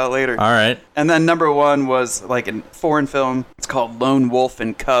talk about later. All right. And then number 1 was like a foreign film. It's called Lone Wolf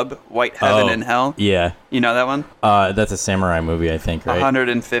and Cub, White Heaven and Hell. Yeah. You know that one? That's a samurai movie, I think, right?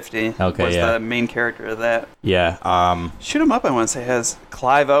 150 was the main character of that. Yeah. Shoot 'Em Up, I want to say, has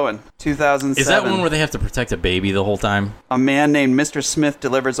Clive Owen, 2007. Is that one where they have to protect a baby the whole time? A man named Mr. Smith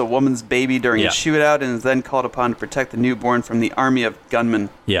delivers a woman's baby during a shootout and is then called upon to protect the newborn from the army of gunmen.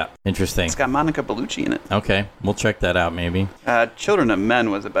 Yeah, interesting. It's got Monica Bellucci in it. Okay, we'll check that out maybe. Children of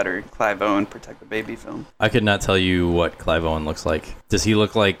Men was a better Clive Owen protect the baby film. I could not tell you what Clive Owen looks like. Does he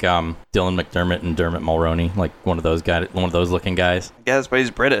look like Dylan McDermott and Dermot Mulroney, like one of those looking guys? I guess, but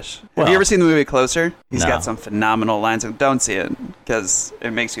he's British. Have you ever seen the movie Closer? He's got some phenomenal lines. Don't see it because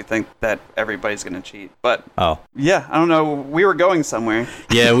it makes you think that everybody's going to cheat. But yeah, I don't know. We were going somewhere.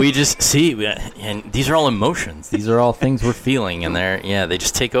 Yeah, we just see, and these are all emotions. These are all things we're feeling, and they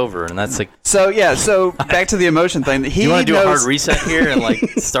just take over, and that's like. So back to the emotion thing. You want to do a hard reset here and like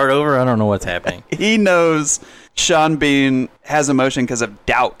start over? I don't know what's happening. He knows Sean Bean has emotion because of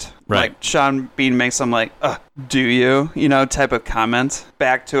doubt. Right. Like, Sean Bean makes some like, do you? Type of comment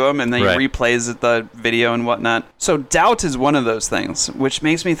back to him, and then he replays the video and whatnot. So doubt is one of those things, which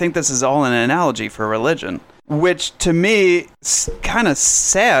makes me think this is all an analogy for religion. Which, to me, is kind of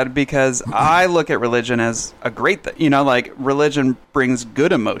sad, because I look at religion as a great thing. Like, religion brings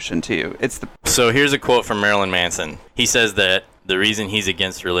good emotion to you. So here's a quote from Marilyn Manson. He says that the reason he's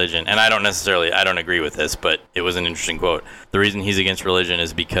against religion, and I don't agree with this, but it was an interesting quote. The reason he's against religion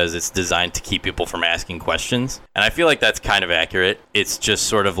is because it's designed to keep people from asking questions. And I feel like that's kind of accurate. It's just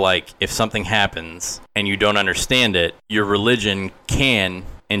sort of like, if something happens and you don't understand it, your religion can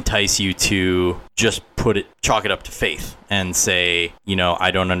entice you to just chalk it up to faith and say,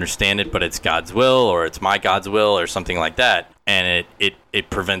 I don't understand it, but it's God's will, or it's my God's will, or something like that. And it it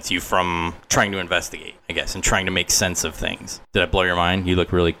prevents you from trying to investigate, I guess, and trying to make sense of things. Did I blow your mind? You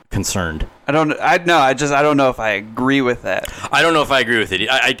look really concerned. I don't know if I agree with that. I don't know if I agree with it.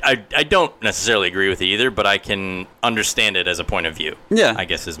 I don't necessarily agree with it either, but I can understand it as a point of view. Yeah. I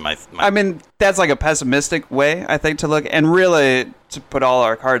guess is my I mean, that's like a pessimistic way, I think, to look. And really, to put all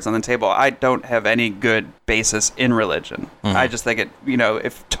our cards on the table, I don't have any good basis in religion. Mm-hmm. I just think it,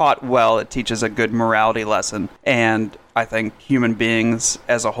 if taught well, it teaches a good morality lesson. And I think human beings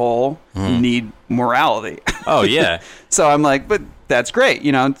as a whole need morality. Oh, yeah. So I'm like, but that's great,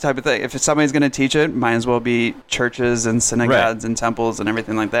 type of thing. If somebody's going to teach it, might as well be churches and synagogues and temples and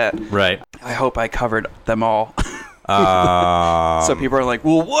everything like that. Right. I hope I covered them all. So people are like,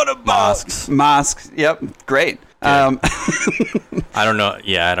 well, what about mosques? Mosques, yep, great. Yeah. I don't know.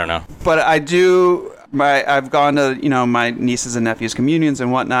 Yeah, I don't know. But I've gone to, my nieces and nephews' communions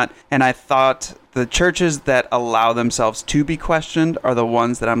and whatnot, and I thought the churches that allow themselves to be questioned are the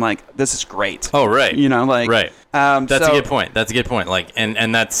ones that I'm like, this is great. Oh, right. Right. That's a good point. That's a good point. Like,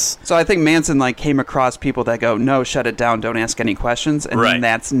 and that's. So I think Manson came across people that go, no, shut it down, don't ask any questions, and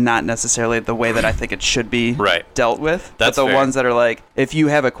that's not necessarily the way that I think it should be dealt with. That's the fair. ones that are like, if you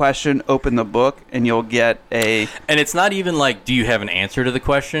have a question, open the book, and you'll get a. And it's not even like, do you have an answer to the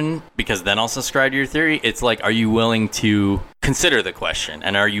question? Because then I'll subscribe to your theory. It's like, are you willing to consider the question,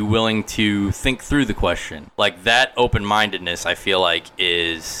 and are you willing to think through the question? Like that open-mindedness, I feel like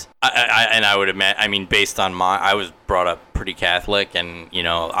is. I would imagine. I mean, based on I was brought up pretty Catholic, and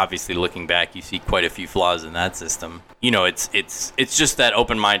obviously looking back, you see quite a few flaws in that system. It's just that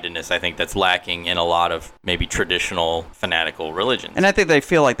open-mindedness, I think, that's lacking in a lot of maybe traditional fanatical religions. And I think they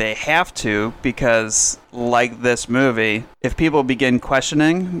feel like they have to because, like this movie, if people begin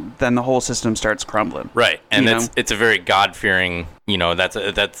questioning, then the whole system starts crumbling. Right, and it's a very God-fearing.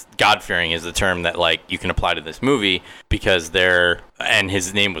 That's God-fearing is the term that you can apply to this movie because and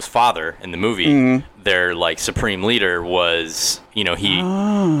his name was Father in the movie. Mm-hmm. Their supreme leader was he.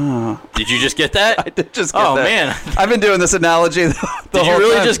 Oh. Did you just get that? I did just get that. Oh man, I've been doing this analogy the whole Did you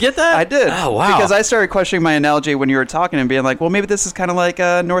really time. just get that? I did. Oh wow. Because I started questioning my analogy when you were talking and being like, well, maybe this is kind of like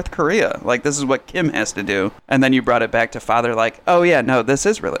North Korea. Like this is what Kim has to do, and then you brought it back to Father. Like, oh yeah, no, this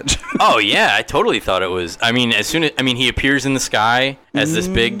is religion. Oh yeah, I totally thought it was. I mean, he appears in the sky as this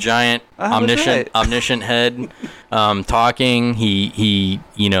big giant omniscient head talking. He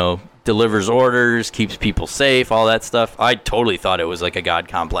delivers orders, keeps people safe, all that stuff. I totally thought it was like a God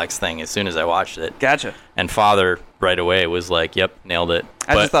complex thing as soon as I watched it. Gotcha. And Father right away was like, yep, nailed it.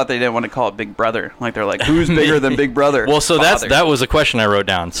 I just thought they didn't want to call it Big Brother. Like they're like, who's bigger than Big Brother? Well, so Father. that was a question I wrote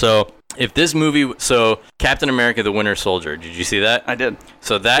down. So if this movie, Captain America: The Winter Soldier, did you see that? I did.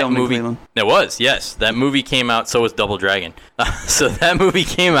 So that movie, it was, yes, that movie came out. So was Double Dragon. So that movie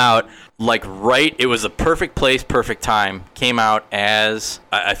came out it was a perfect place, perfect time. Came out as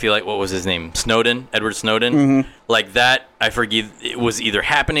I feel like, what was his name? Edward Snowden. Mm-hmm. Like that, I forget, it was either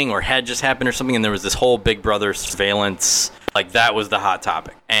happening or had just happened or something, and there was this whole Big Brother surveillance. Like that was the hot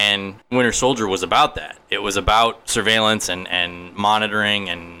topic. And Winter Soldier was about that. It was about surveillance and monitoring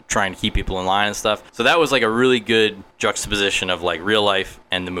and trying to keep people in line and stuff. So that was a really good juxtaposition of real life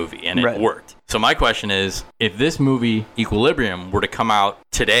and the movie, and it worked. So my question is, if this movie Equilibrium were to come out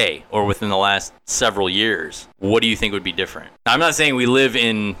today or within the last several years, what do you think would be different? Now, I'm not saying we live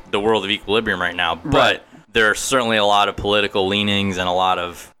in the world of Equilibrium right now, but there are certainly a lot of political leanings and a lot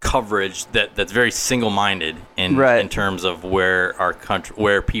of coverage that's very single-minded in terms of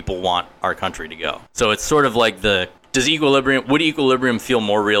where people want our country to go. So it's sort of like would Equilibrium feel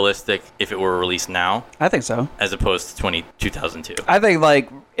more realistic if it were released now? I think so. As opposed to 2002. I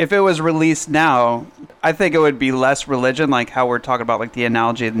think if it was released now, I think it would be less religion, like how we're talking about the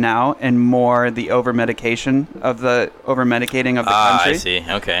analogy of now, and more the over-medicating of the country. I see.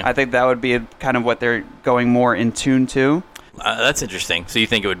 Okay. I think that would be kind of what they're going more in tune to. That's interesting. So you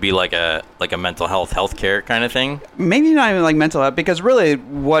think it would be like a mental healthcare kind of thing? Maybe not even mental health, because really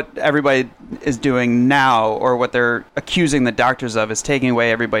what everybody is doing now, or what they're accusing the doctors of, is taking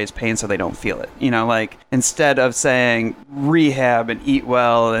away everybody's pain so they don't feel it. Instead of saying rehab and eat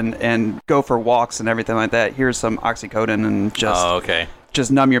well and go for walks and everything like that, here's some oxycodone and just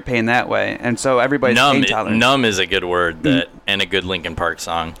numb your pain that way. And so everybody's pain tolerant. Numb is a good word and a good Linkin Park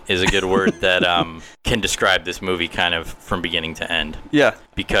song is a good word that can describe this movie kind of from beginning to end. Yeah.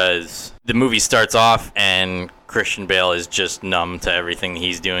 Because the movie starts off and Christian Bale is just numb to everything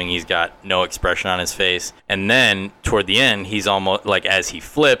he's doing. He's got no expression on his face. And then toward the end, he's almost as he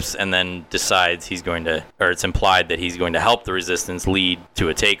flips and then decides it's implied that he's going to help the resistance lead to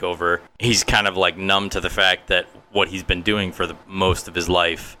a takeover. He's kind of numb to the fact that what he's been doing for the most of his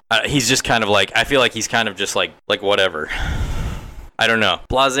life. He's just kind of I feel like he's kind of just like whatever. I don't know.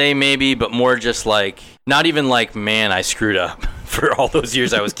 Blasé maybe, but more just like, not even like, man, I screwed up. For all those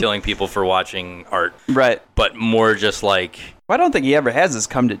years I was killing people for watching art. Right. But more just like... Well, I don't think he ever has this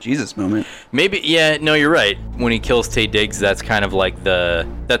come to Jesus moment. Maybe, yeah, no, you're right. When he kills Taye Diggs, that's kind of like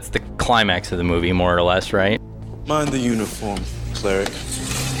that's the climax of the movie, more or less, right? Mind the uniform, cleric.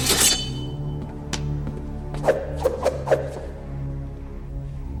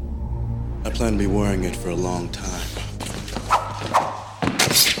 I plan to be wearing it for a long time.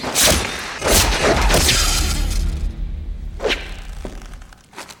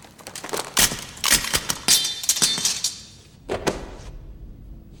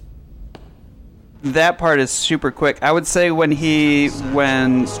 That part is super quick. I would say when she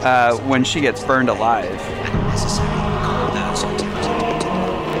gets burned alive.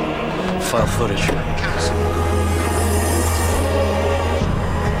 File footage.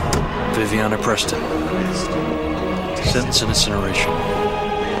 Viviana Preston. Sentence and incineration.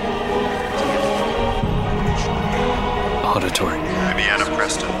 Auditory. Viviana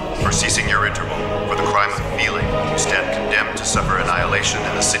Preston, for ceasing your interval, for the crime of feeling, you stand condemned to suffer annihilation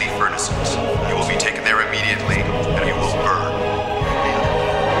in the city furnaces. You will be taken there immediately, and you will burn.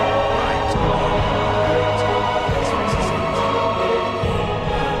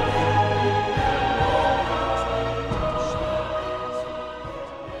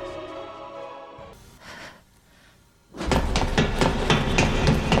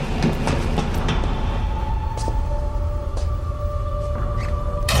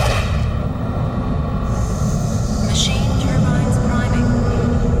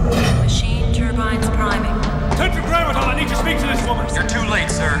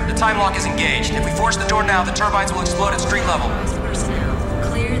 The turbines will explode at street level. Personnel,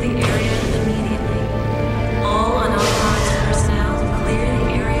 clear the area immediately. All unauthorized personnel, clear the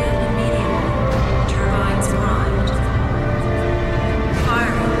area immediately. Turbines primed.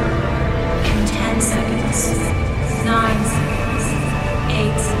 Firing. In 10 seconds. 9 seconds.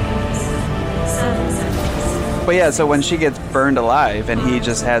 8 seconds. 7 seconds. But yeah, so when she gets burned alive and he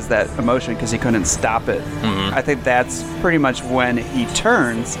just has that emotion because he couldn't stop it, I think that's pretty much when he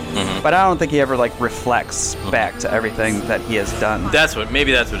turns. But I don't think he ever like reflects back to everything that he has done.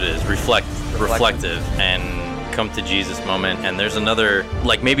 Maybe that's what it is. Reflective and come to Jesus moment. And there's another,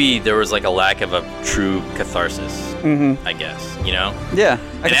 like maybe there was like a lack of a true catharsis, I guess, you know? Yeah,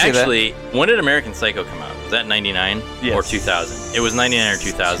 I can see actually, when did American Psycho come out? Was that 99 or 2000? It was 99 or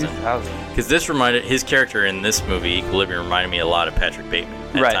 2000. 2000. Because his character in this movie, Equilibrium, reminded me a lot of Patrick Bateman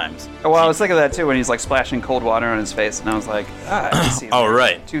at times. Well, I was thinking of that too when he's like splashing cold water on his face, and I was like, I see him. Oh,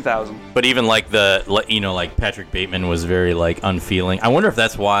 right. 2000. But even like like Patrick Bateman was very like unfeeling. I wonder if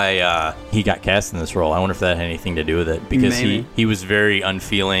that's why he got cast in this role. I wonder if that had anything to do with it, because he was very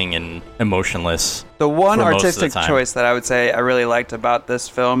unfeeling and emotionless. The one artistic choice that I would say I really liked about this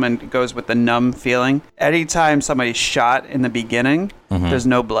film, and it goes with the numb feeling, anytime somebody's shot in the beginning, there's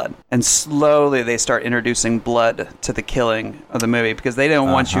no blood. And slowly they start introducing blood to the killing of the movie because they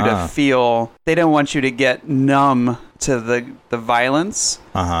don't want you to feel, they don't want you to get numb to the violence.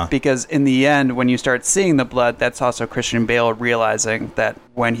 Because in the end, when you start seeing the blood, that's also Christian Bale realizing that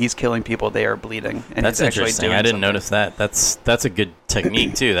when he's killing people, they are bleeding. And that's interesting. I didn't notice that. That's a good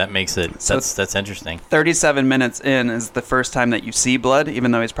technique too. That makes it that's interesting. 37 minutes in is the first time that you see blood,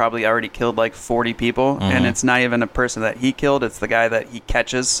 even though he's probably already killed like 40 people, and it's not even a person that he killed. It's the guy that he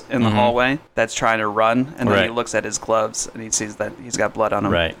catches in the hallway that's trying to run, and then he looks at his gloves and he sees that he's got blood on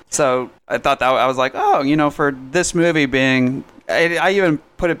him. Right. So I thought that I was like, oh, you know, for this movie being. I even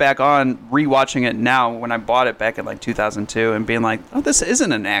put it back on, rewatching it now when I bought it back in like 2002 and being like, oh, this isn't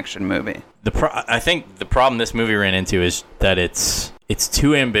an action movie. I think the problem this movie ran into is that it's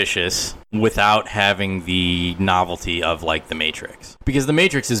too ambitious without having the novelty of like The Matrix. Because The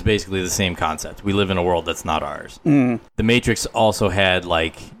Matrix is basically the same concept. We live in a world that's not ours. The Matrix also had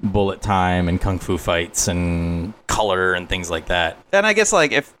like bullet time and kung fu fights and color and things like that. And I guess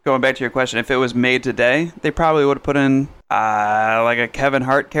like if going back to your question, if it was made today, they probably would have put in like a Kevin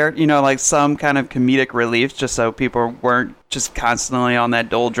Hart character, you know, like some kind of comedic relief just so people weren't just constantly on that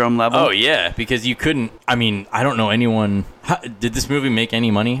doldrum level. Oh, yeah, because you couldn't, I mean, I don't know anyone. Did this movie make any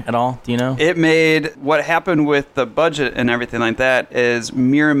money at all? Do you know? It made, what happened with the budget and everything like that is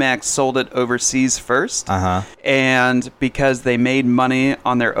Miramax sold it overseas first. And because they made money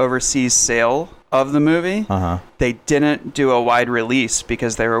on their overseas sale of the movie, they didn't do a wide release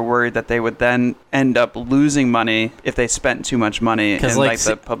because they were worried that they would then end up losing money if they spent too much money in like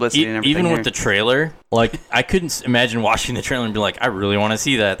the publicity and everything. Even with the trailer, like I couldn't imagine watching the trailer and be like, I really want to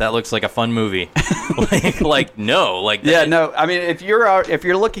see that. That looks like a fun movie. No. I mean, if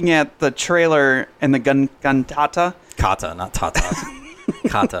you're looking at the trailer and the cantata, Kata, not tatas.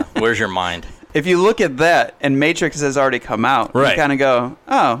 Kata, where's your mind? If you look at that and Matrix has already come out, right. you kind of go,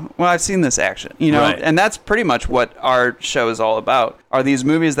 oh, well, I've seen this action, you know, right. And that's pretty much what our show is all about. Are these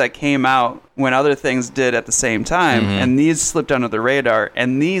movies that came out when other things did at the same time, and these slipped under the radar,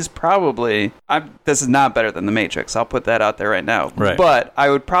 and these probably, this is not better than The Matrix. I'll put that out there right now. Right. But I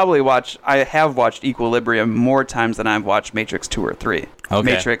would probably I have watched Equilibrium more times than I've watched Matrix 2 or 3.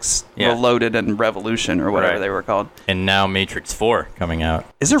 Okay. Matrix Reloaded and Revolution or whatever they were called. And now Matrix 4 coming out.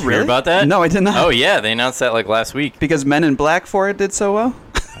 Is it Did you really? hear about that? No, I did not. Oh, yeah. They announced that like last week. Because Men in Black 4 did so well?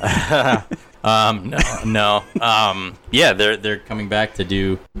 No. Yeah, they're coming back to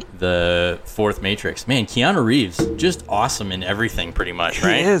do the fourth Matrix. Man, Keanu Reeves, just awesome in everything pretty much,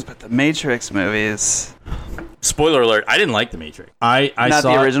 right? He is, but the Matrix movies... Spoiler alert, I didn't like The Matrix. I Not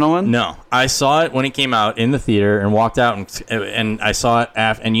saw the original one? No. I saw it when it came out in the theater and walked out and I saw it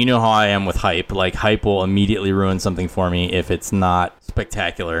after, and you know how I am with hype. Like, hype will immediately ruin something for me if it's not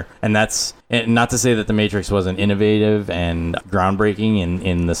spectacular. And that's not to say that The Matrix wasn't innovative and groundbreaking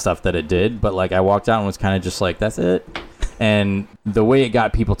in the stuff that it did, but like I walked out and was kind of just like, that's it. And the way it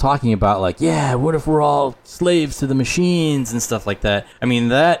got people talking about, like, yeah, what if we're all slaves to the machines and stuff like that? I mean,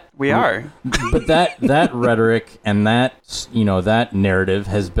 that... We are. But that rhetoric and that, you know, that narrative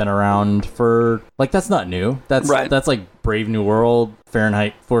has been around for... Like, that's not new. That's like Brave New World,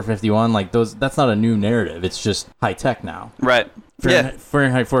 Fahrenheit 451. Like, that's not a new narrative. It's just high-tech now. Right.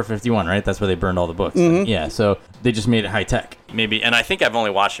 Fahrenheit 451, right? That's where they burned all the books. Mm-hmm. Yeah, so they just made it high-tech. Maybe, and I think I've only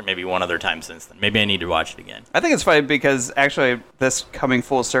watched it maybe one other time since then. Maybe I need to watch it again. I think it's funny because actually this coming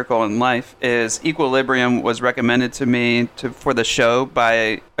full circle in life is Equilibrium was recommended to me for the show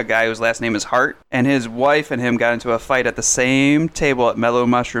by a guy whose last name is Hart, and his wife and him got into a fight at the same table at Mellow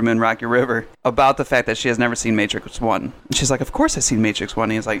Mushroom in Rocky River about the fact that she has never seen Matrix 1. And she's like, of course I've seen Matrix 1.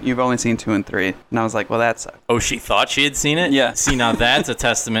 And he's like, you've only seen 2 and 3. And I was like, well, that sucks. Oh, she thought she had seen it? Yeah. See, now that's a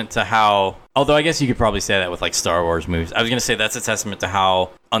testament to how... Although I guess you could probably say that with like Star Wars movies. I was going to say that's a testament to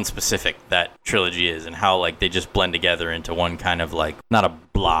how unspecific that trilogy is and how like they just blend together into one kind of like, not a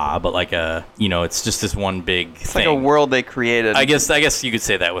blah, but like a, you know, it's just this one big It's thing. like a world they created. I guess you could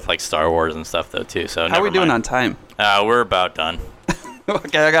say that with like Star Wars and stuff though too. So how are we doing on time? We're about done.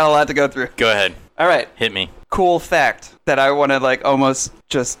 Okay, I got a lot to go through. Go ahead. All right. Hit me. Cool fact that I want to like almost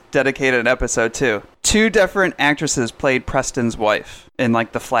just dedicate an episode to. 2 different actresses played Preston's wife in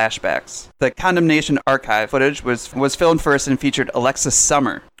like the flashbacks. The Condemnation archive footage was filmed first and featured Alexis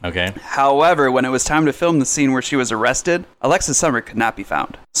Summer. Okay. However, when it was time to film the scene where she was arrested, Alexis Summer could not be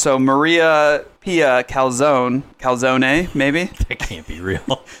found. So Maria Pia Calzone, maybe? That can't be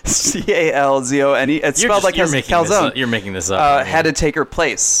real. C-A-L-Z-O-N-E. It's spelled like Calzone. You're making this up. Had to take her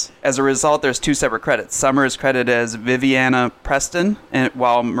place. As a result, there's 2 separate credits. Summer is credited as Viviana Preston, and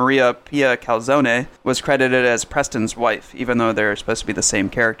while Maria Pia Calzone was credited as Preston's wife, even though they're supposed to be the same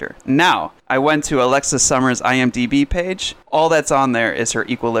character. Now, I went to Alexis Summer's IMDb page. All that's on there is her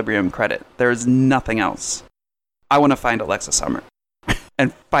Equilibrium credit. There's nothing else. I want to find Alexis Summer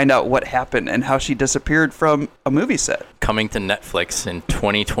and find out what happened and how she disappeared from a movie set. Coming to Netflix in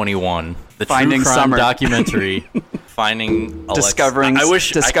 2021, the Finding true crime Summer. documentary, Finding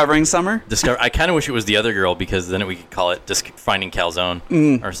Alexis. Discovering Summer? I kind of wish it was the other girl because then we could call it Finding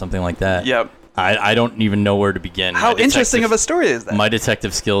Calzone or something like that. Yep. I don't even know where to begin. How interesting of a story is that? My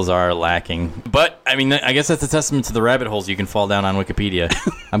detective skills are lacking. But, I mean, I guess that's a testament to the rabbit holes you can fall down on Wikipedia.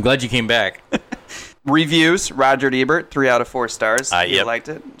 I'm glad you came back. Reviews, Roger Ebert, 3 out of 4 stars. He Yep. liked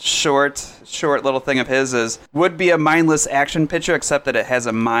it. Short little thing of his is, would be a mindless action picture, except that it has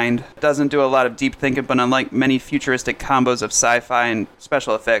a mind. Doesn't do a lot of deep thinking, but unlike many futuristic combos of sci-fi and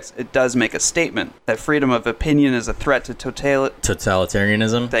special effects, it does make a statement that freedom of opinion is a threat to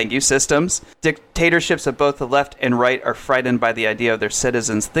totalitarianism. Thank you, systems. Dictatorships of both the left and right are frightened by the idea of their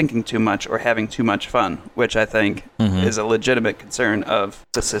citizens thinking too much or having too much fun, which I think is a legitimate concern of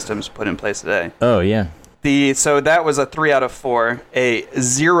the systems put in place today. Oh, yeah. So that was a 3 out of 4, a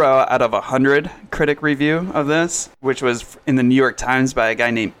 0 out of 100 critic review of this, which was in the New York Times by a guy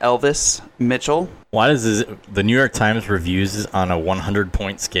named Elvis Mitchell. Why does the New York Times reviews is on a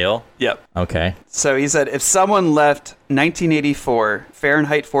 100-point scale? Yep. Okay. So he said, if someone left 1984,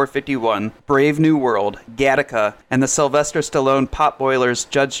 Fahrenheit 451, Brave New World, Gattaca, and the Sylvester Stallone Potboilers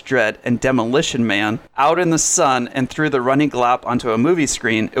Judge Dredd and Demolition Man out in the sun and threw the running glop onto a movie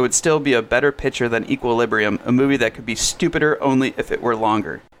screen, it would still be a better picture than Equilibrium, a movie that could be stupider only if it were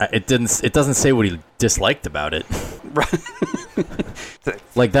longer. It doesn't say what he disliked about it.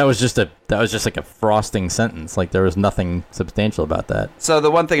 Like that was just like a frosting sentence. Like there was nothing substantial about that. So the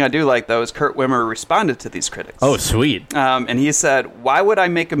one thing I do like though is Kurt Wimmer responded to these critics. Oh, sweet. And he said, "Why would I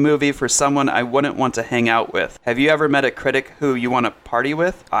make a movie for someone I wouldn't want to hang out with? Have you ever met a critic who you want to party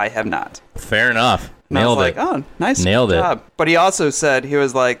with? I have not." Fair enough. And Nailed I was it. like, oh, nice Nailed job. it. But he also said, he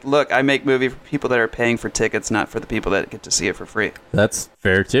was like, look, I make movie for people that are paying for tickets, not for the people that get to see it for free. That's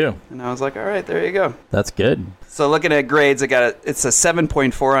fair too. And I was like, all right, there you go. That's good. So looking at grades, it's a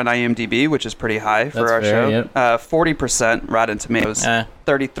 7.4 on IMDb, which is pretty high for That's our fair, show. yep. 40% Rotten Tomatoes, 33%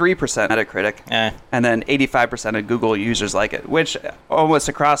 Metacritic, and then 85% of Google users like it, which almost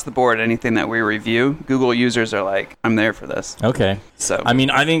across the board, anything that we review, Google users are like, I'm there for this. Okay. So I mean,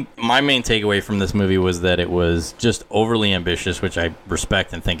 I think my main takeaway from this movie was that it was just overly ambitious, which I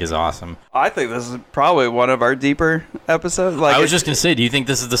respect and think is awesome. I think this is probably one of our deeper episodes. Like I was just going to say, do you think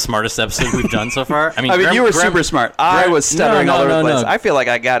this is the smartest episode we've done so far? I mean, you were super smart. I was stuttering all over the place. I feel like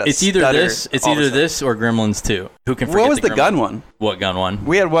I got it. It's either this or Gremlins 2. Who can forget What was the Gremlins? gun one? What gun one?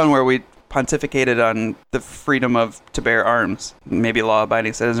 We had one where we pontificated on the freedom to bear arms. Maybe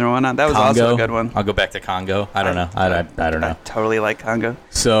law-abiding citizen or whatnot. That was Congo. also a good one. I'll go back to Congo. I don't know. I don't know. I totally like Congo.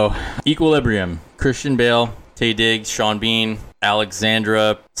 So, Equilibrium. Christian Bale, Taye Diggs, Sean Bean,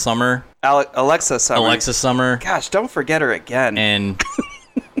 Alexandra Summer. Alexa Summer. Gosh, don't forget her again. And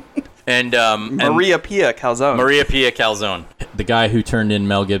Maria Pia Calzone. The guy who turned in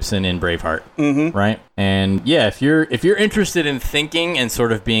Mel Gibson in Braveheart. Mm-hmm. Right? And yeah, if you're interested in thinking and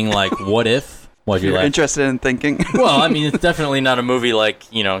sort of being like, what if? What'd you like? Interested in thinking? Well, I mean, it's definitely not a movie like,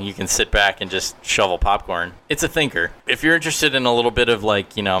 you can sit back and just shovel popcorn. It's a thinker. If you're interested in a little bit of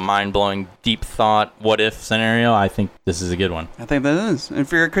like, mind-blowing, deep thought, what if scenario, I think this is a good one. I think that is.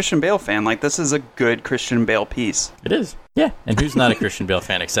 If you're a Christian Bale fan, like this is a good Christian Bale piece. It is. Yeah. And who's not a Christian Bale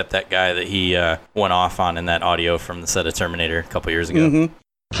fan except that guy that he went off on in that audio from the set of Terminator a couple years ago? Mm-hmm.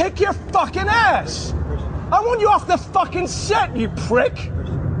 Kick your fucking ass! I want you off the fucking set, you prick!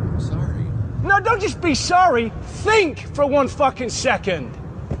 No, don't just be sorry. Think for one fucking second.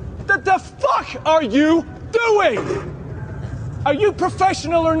 The fuck are you doing? Are you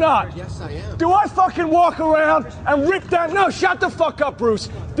professional or not? Yes, I am. Do I fucking walk around and rip that? No, shut the fuck up, Bruce.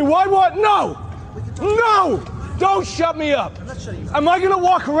 Do I want? No! No! Don't shut me up. Am I gonna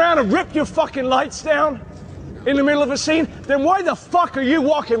walk around and rip your fucking lights down in the middle of a scene? Then why the fuck are you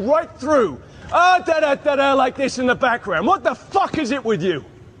walking right through? Da-da-da-da like this in the background. What the fuck is it with you?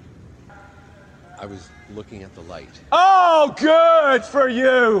 I was looking at the light. Oh, good for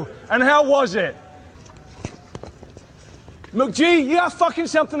you. And how was it? McGee, you got fucking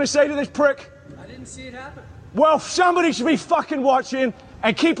something to say to this prick? I didn't see it happen. Well, somebody should be fucking watching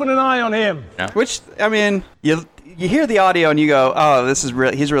and keeping an eye on him. Yeah. Which, I mean, you hear the audio and you go, oh, this is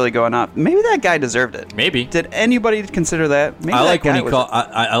he's really going off. Maybe that guy deserved it. Maybe. Did anybody consider that? Maybe I like when he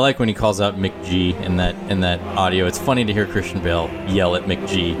I like when he calls out McG in that audio. It's funny to hear Christian Bale yell at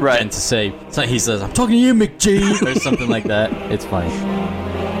McG, right? And to say, he says, "I'm talking to you, McG," or something like that. It's funny.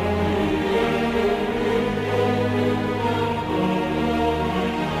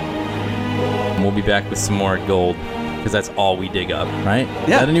 And we'll be back with some more gold. Because that's all we dig up, right? Yeah. Is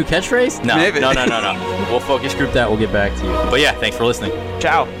that a new catchphrase? No. Maybe. No. We'll focus group that. We'll get back to you. But yeah, thanks for listening.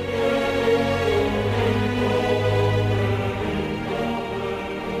 Ciao.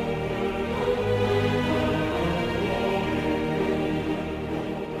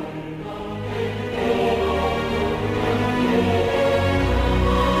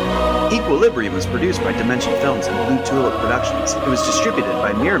 Equilibrium was produced by Dimension Films and Blue Tulip Productions. It was distributed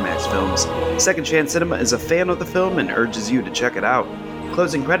by Miramax Films. Second Chance Cinema is a fan of the film and urges you to check it out.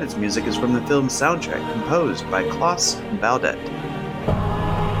 Closing credits music is from the film's soundtrack, composed by Klaus Baldet.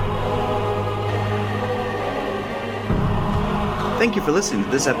 Thank you for listening to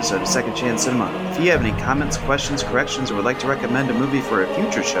this episode of Second Chance Cinema. If you have any comments, questions, corrections, or would like to recommend a movie for a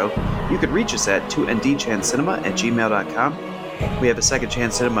future show, you could reach us at 2ndchancecinema@gmail.com. We have a Second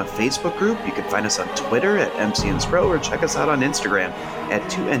Chance Cinema Facebook group. You can find us on Twitter at MCNSPro or check us out on Instagram at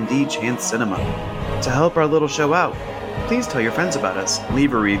 2ndchancecinema. To help our little show out, please tell your friends about us,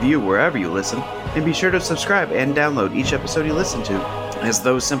 leave a review wherever you listen, and be sure to subscribe and download each episode you listen to, as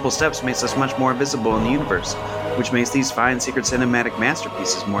those simple steps makes us much more visible in the universe, which makes these fine secret cinematic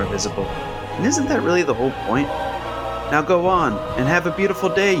masterpieces more visible. And isn't that really the whole point? Now go on, and have a beautiful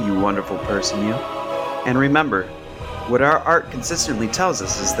day, you wonderful person, you. And remember, what our art consistently tells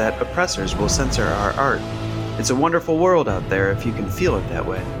us is that oppressors will censor our art. It's a wonderful world out there if you can feel it that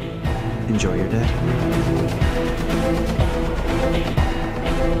way. Enjoy your day.